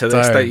getting into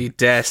this. don't. Don't you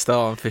dare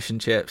start on fish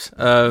and chips.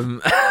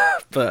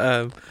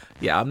 But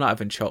yeah, I'm not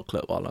having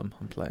chocolate while I'm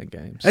playing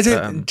games. Is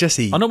it,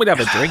 Jesse? I normally have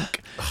a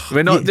drink.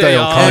 We're not doing.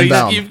 Dale, calm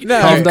down.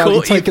 Calm down.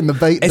 You're taking the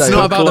bait. It's Dale.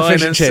 not about the line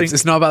fish and and chips. sing-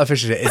 It's not about the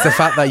fish and chips. It's the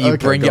fact that you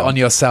Okay, bring go it on. on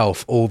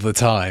yourself all the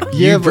time.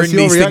 Yeah, you but bring it's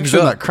your these things reaction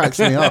up. that cracks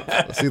me up.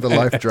 I see the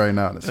life drain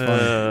out. It's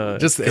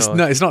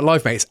fine. It's not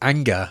life, mate. It's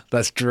anger.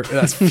 That's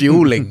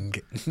fueling.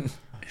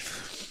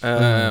 Fish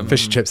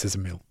and chips is a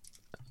meal.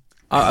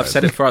 I've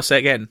said it before. I'll say it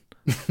again.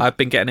 I've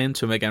been getting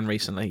into them again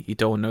recently. You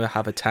don't want to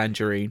have a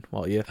tangerine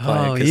while you're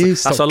playing. Oh, 'cause you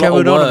that's stop a lot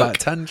going of on work. about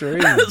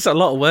tangerine. It's a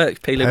lot of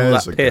work peeling all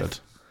Pears that are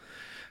pith.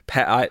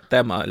 good.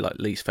 They're my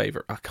least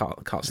favourite. I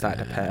can't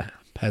stand a pear.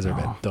 Pears are a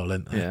bit dull,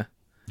 aren't they? Yeah.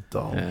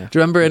 Dull. Yeah. Do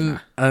you remember in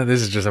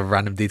this is just a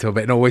random detail,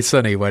 but in Always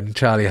Sunny when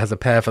Charlie has a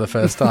pear for the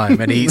first time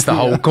and he eats the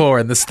whole core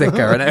and the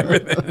sticker and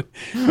everything?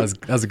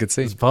 That was a good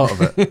scene. It's part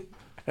of it.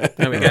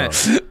 There we go.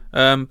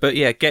 But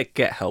yeah,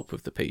 get help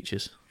with the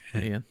peaches.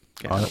 Ian.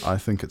 Get help. I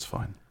think it's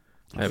fine.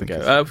 There we think go.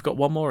 it's- We've got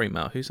one more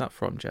email. Who's that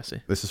from,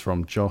 Jesse? This is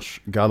from Josh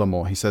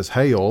Gallimore. He says,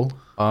 "Hey all,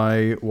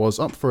 I was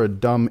up for a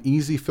dumb,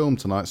 easy film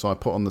tonight, so I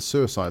put on The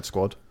Suicide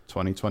Squad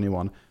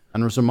 2021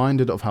 and was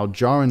reminded of how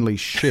jarringly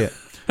shit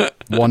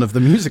one of the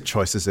music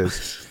choices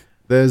is.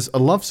 There's a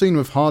love scene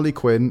with Harley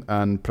Quinn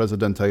and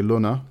Presidente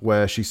Luna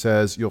where she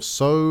says, 'You're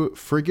so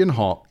friggin'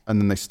 hot,' and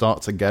then they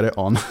start to get it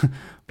on.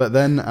 But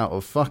then, out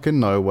of fucking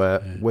nowhere,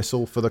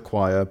 Whistle for the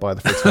Choir by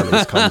the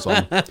Fratellis comes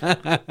on.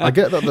 I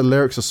get that the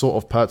lyrics are sort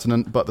of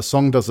pertinent, but the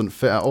song doesn't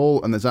fit at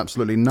all, and there's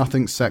absolutely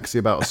nothing sexy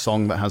about a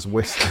song that has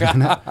Whistle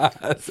in it.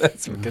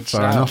 That's a good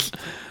Fair shout. enough.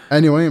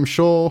 Anyway, I'm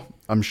sure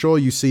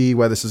you see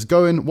where this is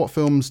going. What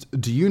films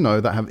do you know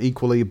that have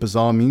equally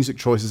bizarre music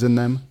choices in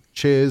them?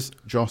 Cheers,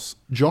 Josh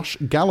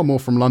Gallimore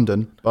from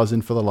London,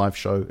 buzzing for the live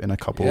show in a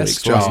couple of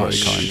weeks. Well,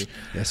 that's very kind.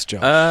 Yes,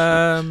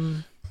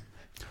 Josh.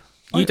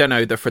 You don't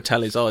know the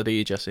Fratellis are, do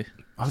you, Jesse?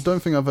 I don't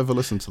think I've ever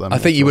listened to them. I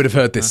think you would have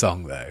heard this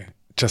song though,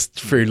 just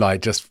through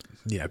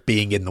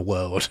being in the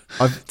world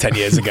 10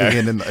 years ago.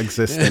 in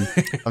existing.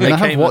 I mean, I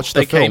have watched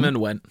the They film. came and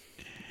went.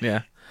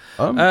 Yeah.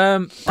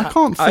 I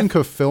can't think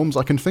of films.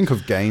 I can think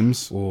of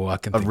games. Oh, I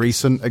can A think.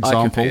 recent I can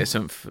example. think of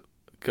some.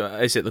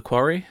 Is it The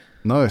Quarry?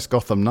 No, it's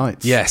Gotham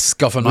Knights. Yes,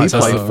 Gotham Knights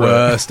was played the for it.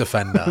 worst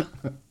offender.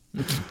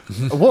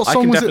 What I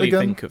song can was it definitely again,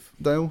 think of.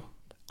 Dale?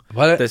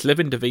 Well, There's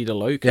Living Davida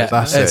Loca. yeah,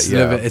 That's it's, it,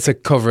 yeah. it's a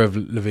cover of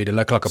La Vida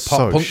Loca, like a pop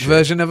So punk shit.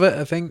 version of it,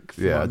 I think.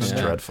 Yeah, just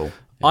dreadful.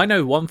 I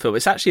know one film.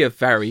 It's actually a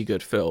very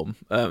good film.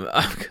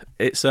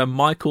 It's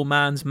Michael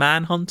Mann's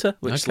Manhunter,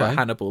 which is like Okay.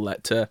 Hannibal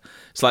Lecter.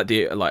 It's like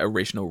the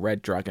original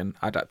Red Dragon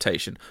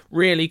adaptation.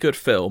 Really good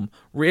film.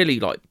 Really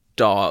like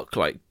dark,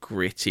 like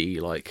gritty,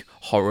 like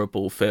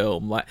horrible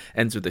film. Like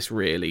ends with this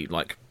really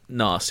like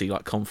nasty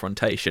like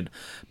confrontation,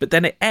 but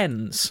then it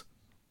ends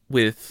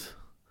with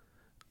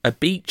a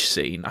beach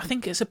scene. I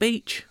think it's a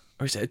beach,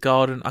 or is it a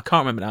garden? I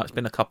can't remember now. It's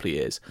been a couple of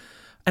years.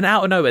 And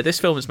out of nowhere, this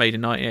film was made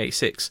in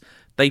 1986.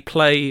 They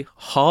play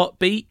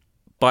Heartbeat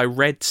by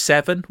Red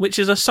 7, which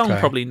is a song Okay.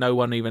 probably no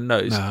one even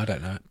knows. No, I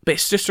don't know. But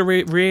it's just a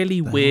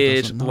really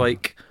weird,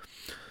 like,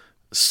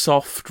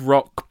 soft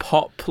rock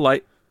pop,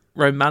 like,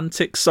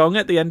 romantic song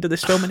at the end of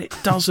this film, and it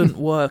doesn't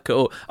work at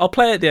all. I'll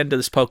play it at the end of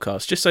this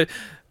podcast, just so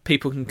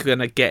people can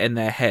kind of get in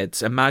their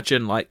heads.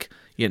 Imagine, like,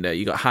 you know,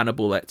 you got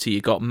Hannibal Lecter,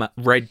 you got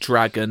Red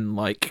Dragon,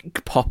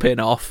 like, popping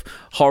off,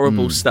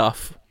 horrible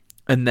stuff.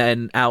 And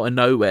then out of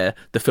nowhere,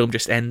 the film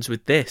just ends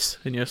with this,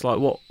 and you're just like,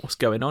 "What's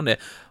going on here?"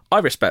 I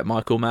respect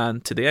Michael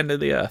Mann to the end of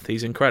the earth.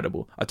 He's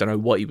incredible. I don't know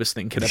what he was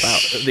thinking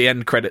about at the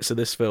end credits of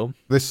this film.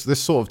 This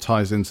sort of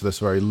ties into this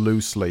very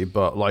loosely,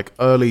 but like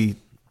early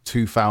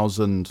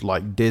 2000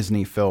 like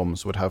Disney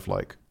films would have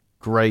like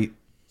great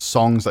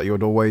songs that you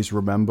would always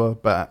remember,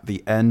 but at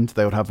the end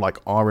they would have like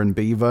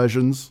R&B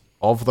versions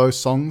of those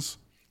songs.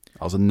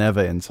 I was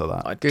never into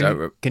that. I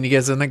don't. Can you give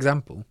us an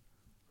example?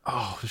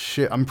 Oh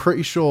shit, I'm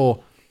pretty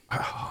sure.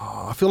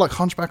 I feel like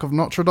Hunchback of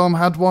Notre Dame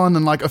had one,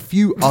 and like a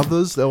few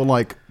others. There were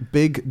like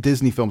big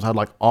Disney films had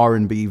like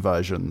R&B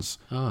versions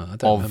I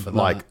don't of remember that.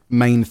 like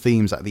main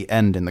themes at the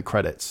end in the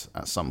credits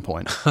at some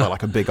point by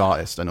like a big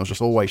artist, and it was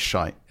just always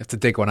shite. You have to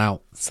dig one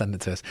out, send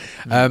it to us.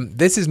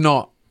 This is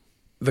not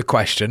the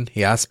question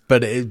he asked,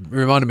 but it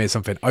reminded me of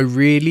something. I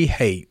really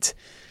hate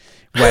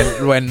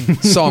when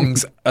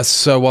songs are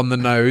so on the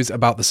nose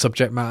about the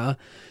subject matter.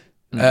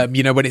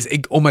 You know, when it's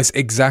almost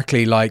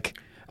exactly like...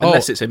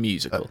 Unless it's a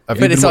musical. Have But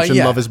you it's been like, watching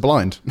yeah. Love Is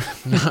Blind?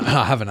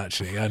 I haven't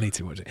actually. I need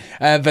to watch it.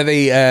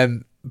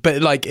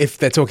 But like if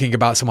they're talking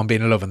about someone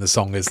being in love and the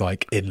song is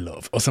like in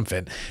love or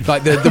something,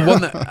 like the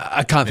one that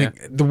I can't think,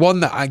 the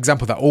one that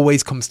example that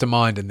always comes to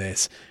mind in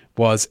this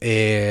was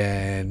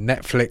in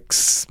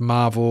Netflix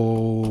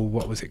Marvel.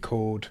 What was it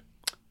called?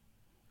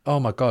 Oh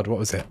my god, what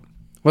was it?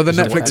 Well, the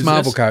So what Netflix is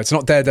Marvel this? characters,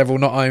 not Daredevil,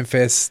 not Iron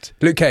Fist.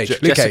 Luke Cage.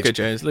 Luke Jessica Cage.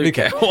 Jones, Luke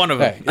Cage, one of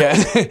them.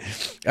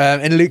 Yeah.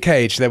 In Luke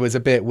Cage, there was a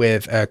bit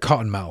with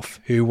Cottonmouth,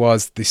 who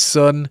was the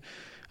son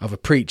of a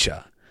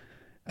preacher.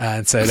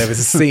 And so there was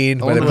a scene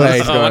where they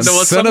played I wonder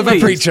what son of a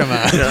means. preacher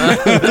man.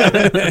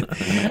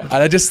 And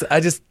I just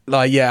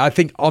like, yeah, I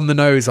think on the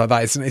nose like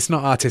that, it's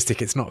not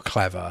artistic, it's not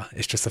clever.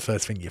 It's just the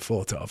first thing you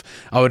thought of.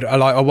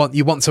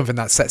 You want something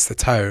that sets the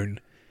tone,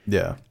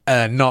 Yeah.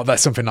 not that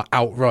something that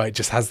outright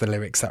just has the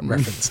lyrics that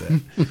reference it.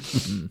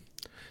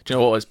 Do you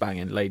know what was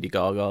banging? Lady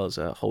Gaga's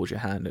 "Hold Your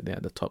Hand" at the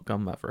end of Top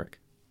Gun Maverick.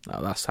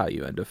 Oh, that's how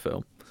you end a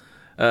film.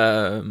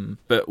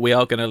 But we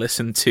are going to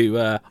listen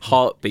to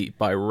 "Heartbeat"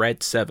 by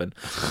Red 7,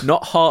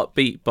 not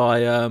 "Heartbeat" by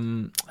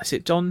is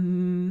it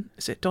Don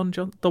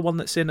John, the one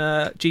that's in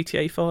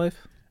GTA 5?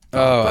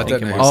 Oh, I think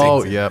don't it know. was. who Oh,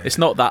 sings it. yeah. It's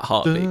not that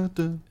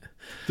 "Heartbeat."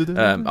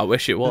 I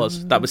wish it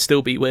was. That would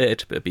still be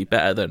weird, but it'd be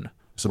better than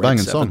It's a Red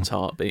banging 7's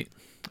song. "Heartbeat."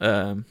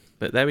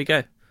 But there we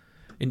go.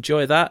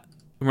 Enjoy that.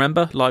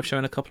 Remember, live show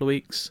in a couple of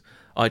weeks.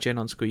 IGN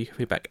 _ you can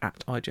be back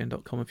at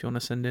IGN.com if you want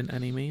to send in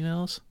any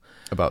emails.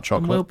 About And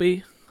chocolate. we'll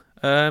be,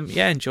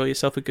 enjoy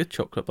yourself a good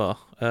chocolate bar.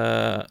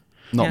 Not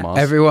yeah. Mars.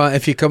 Everyone,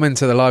 if you come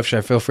into the live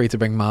show, feel free to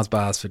bring Mars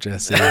bars for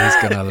Jesse. He's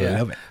gonna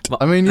love it.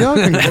 I mean, yeah,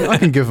 I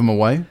can give them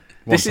away.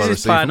 This is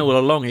his plan all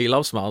along. He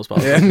loves Mars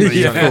bars. Yeah. He's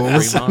Yeah. only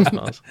got 3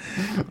 Mars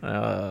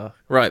bars.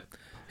 Right.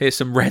 Here's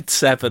some Red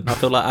 7. I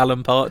feel like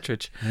Alan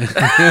Partridge.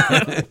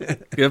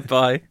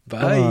 Goodbye.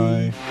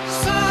 Bye.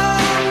 Bye.